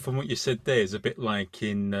analogy from what you said there is a bit like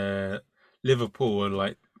in Liverpool, or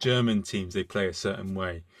like German teams, they play a certain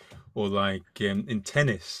way, or like in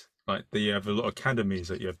tennis, like they have a lot of academies.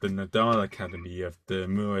 Like you have the Nadal Academy, you have the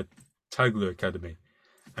Murat Taglu Academy,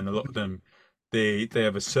 and a lot of them they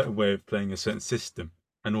have a certain way of playing a certain system,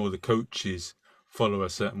 and all the coaches follow a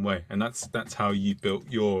certain way, and that's how you built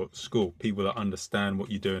your school. People that understand what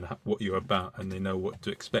you do and what you're about, and they know what to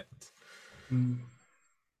expect.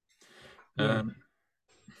 Yeah.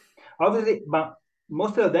 Obviously, but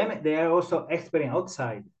most of them they are also experiencing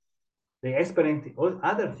outside. They experience all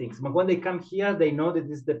other things, but when they come here, they know that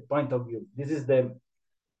this is the point of view. This is the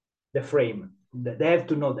frame. They have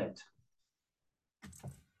to know that.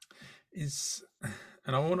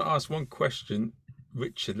 And I want to ask one question,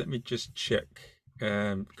 Richard. Let me just check,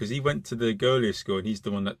 because he went to the Golia school and he's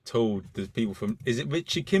the one that told the people from. Is it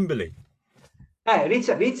Richard Kimberley?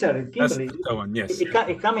 Richard Kimberley. That's the one. Yes. He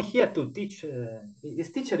come here to teach.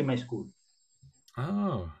 He's teacher in my school.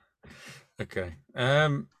 Oh, okay.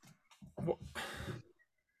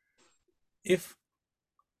 If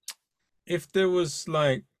there was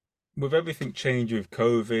like, with everything changing with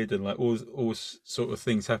COVID and like all sort of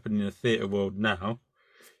things happening in the theatre world now,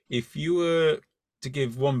 if you were to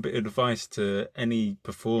give one bit of advice to any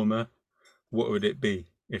performer, what would it be?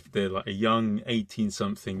 If they're like a young 18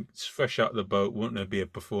 something, fresh out of the boat, wanting to be a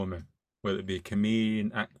performer, whether it be a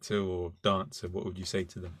comedian, actor, or dancer, what would you say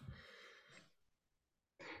to them?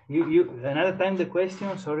 You another time the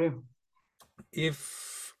question, sorry.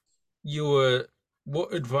 If you were,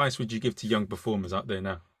 what advice would you give to young performers out there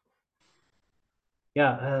now?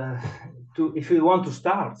 Yeah, if you want to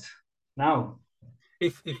start now.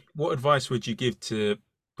 If what advice would you give to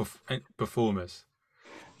performers?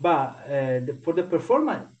 But for the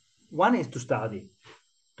performer, one is to study,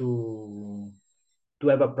 to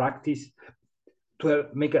have a practice, to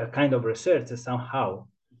make a kind of research somehow,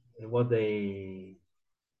 what they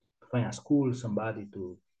find a school, somebody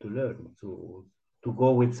to learn, to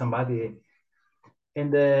go with somebody,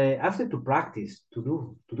 and after to practice,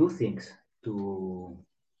 to do things, to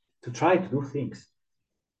try to do things.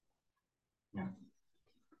 Yeah.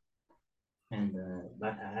 And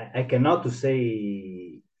but I cannot to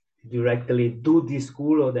say directly do this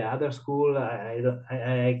school or the other school.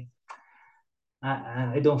 I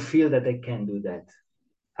don't feel that I can do that.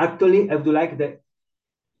 Actually, I would like that.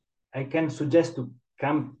 I can suggest to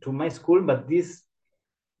come to my school, but this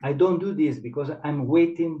I don't do this because I'm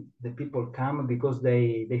waiting the people come because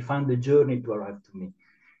they find the journey to arrive to me.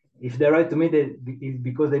 If they arrive to me, it's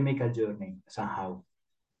because they make a journey somehow.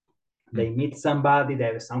 They meet somebody, they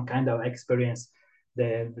have some kind of experience,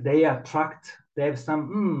 they attract, they have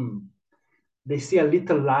some, they see a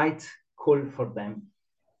little light call for them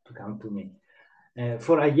to come to me.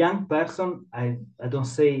 For a young person, I don't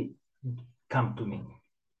say come to me.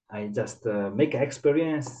 I just make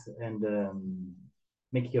experience and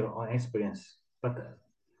make your own experience. But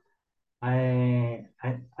I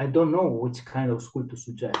don't know which kind of school to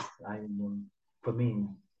suggest. For me,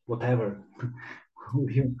 whatever.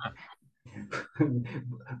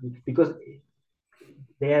 Because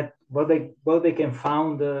they are what they can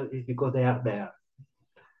found is because they are there.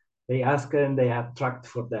 They ask and they attract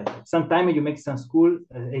for that. Sometimes you make some school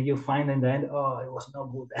and you find in the end, oh, it was not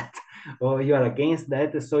good at, or you are against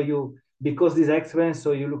that. So you, because this experience,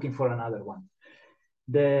 so you're looking for another one.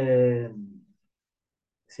 The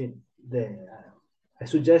see the I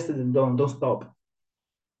suggested don't stop.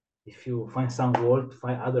 If you find some work,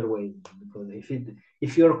 find other way, because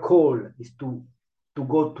if your call is to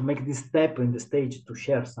go to make this step in the stage to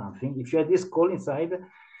share something, if you have this call inside,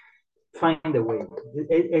 find a way.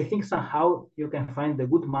 I think somehow you can find the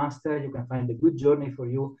good master, you can find a good journey for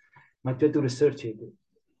you, but you have to research it.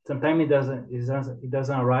 Sometimes it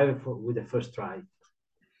doesn't arrive with the first try.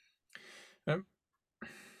 Um,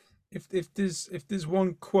 if there's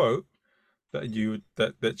one quote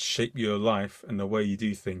that shaped your life and the way you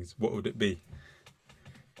do things, what would it be?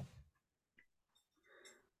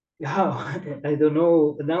 Yeah, I don't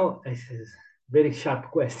know. Now it's a very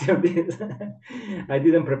sharp question. I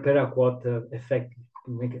didn't prepare a quote effect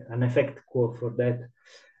to make an effect quote for that.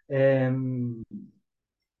 Um,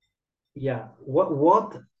 yeah,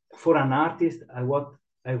 what for an artist? What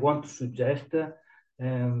I want to suggest.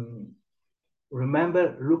 Um,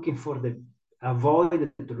 Remember looking for the avoid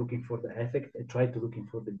looking for the effect and try to looking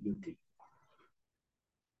for the beauty.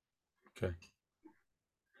 Okay.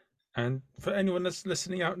 And for anyone that's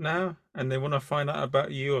listening out now and they want to find out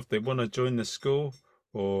about you, if they want to join the school,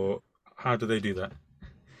 or how do they do that?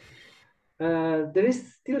 There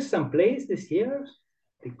is still some place this year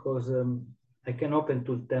because I can open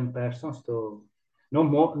to 10 persons, so no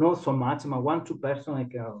more, not so much, but 1-2 person I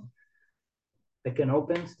can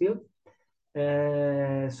open still.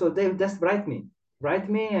 So they just write me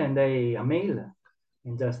and a mail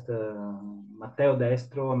and just Matteo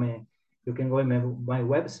Destro. You can go in my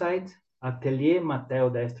website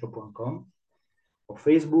ateliermatteodestro.com or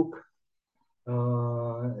Facebook,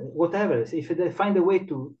 whatever. If they find a way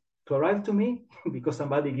to arrive to me because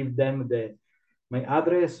somebody give them my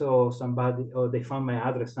address or somebody or they found my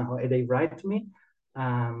address somehow and they write to me,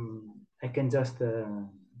 I can just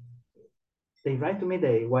they write to me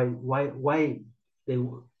why they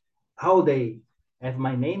how they have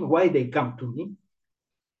my name, why they come to me,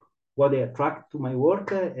 what they attract to my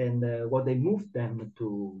work, and what they move them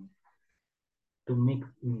to make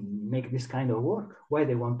this kind of work, why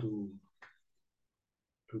they want to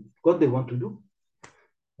what they want to do,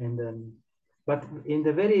 and but in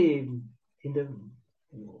the very in the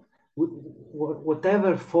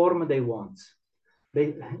whatever form they want,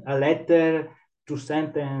 they a letter, 2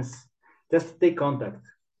 sentence, just take contact,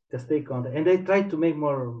 and they try to make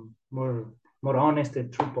more honest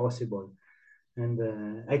and true possible, and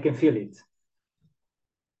I can feel it.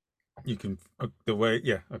 You can the way,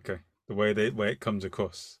 yeah, okay, the way it comes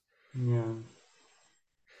across. Yeah.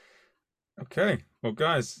 Okay, well,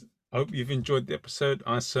 guys, I hope you've enjoyed the episode.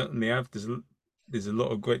 I certainly have. There's a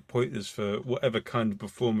lot of great pointers for whatever kind of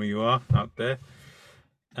performer you are out there.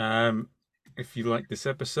 If you like this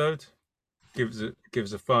episode, give us a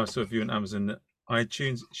 5-star review on Amazon,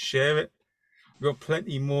 iTunes. Share it. We've got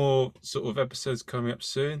plenty more sort of episodes coming up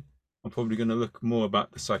soon. I'm probably going to look more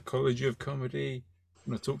about the psychology of comedy.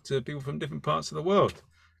 I'm going to talk to people from different parts of the world,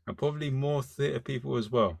 and probably more theatre people as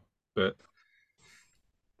well. But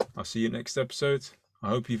I'll see you next episode. I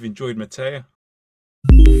hope you've enjoyed, Matteo.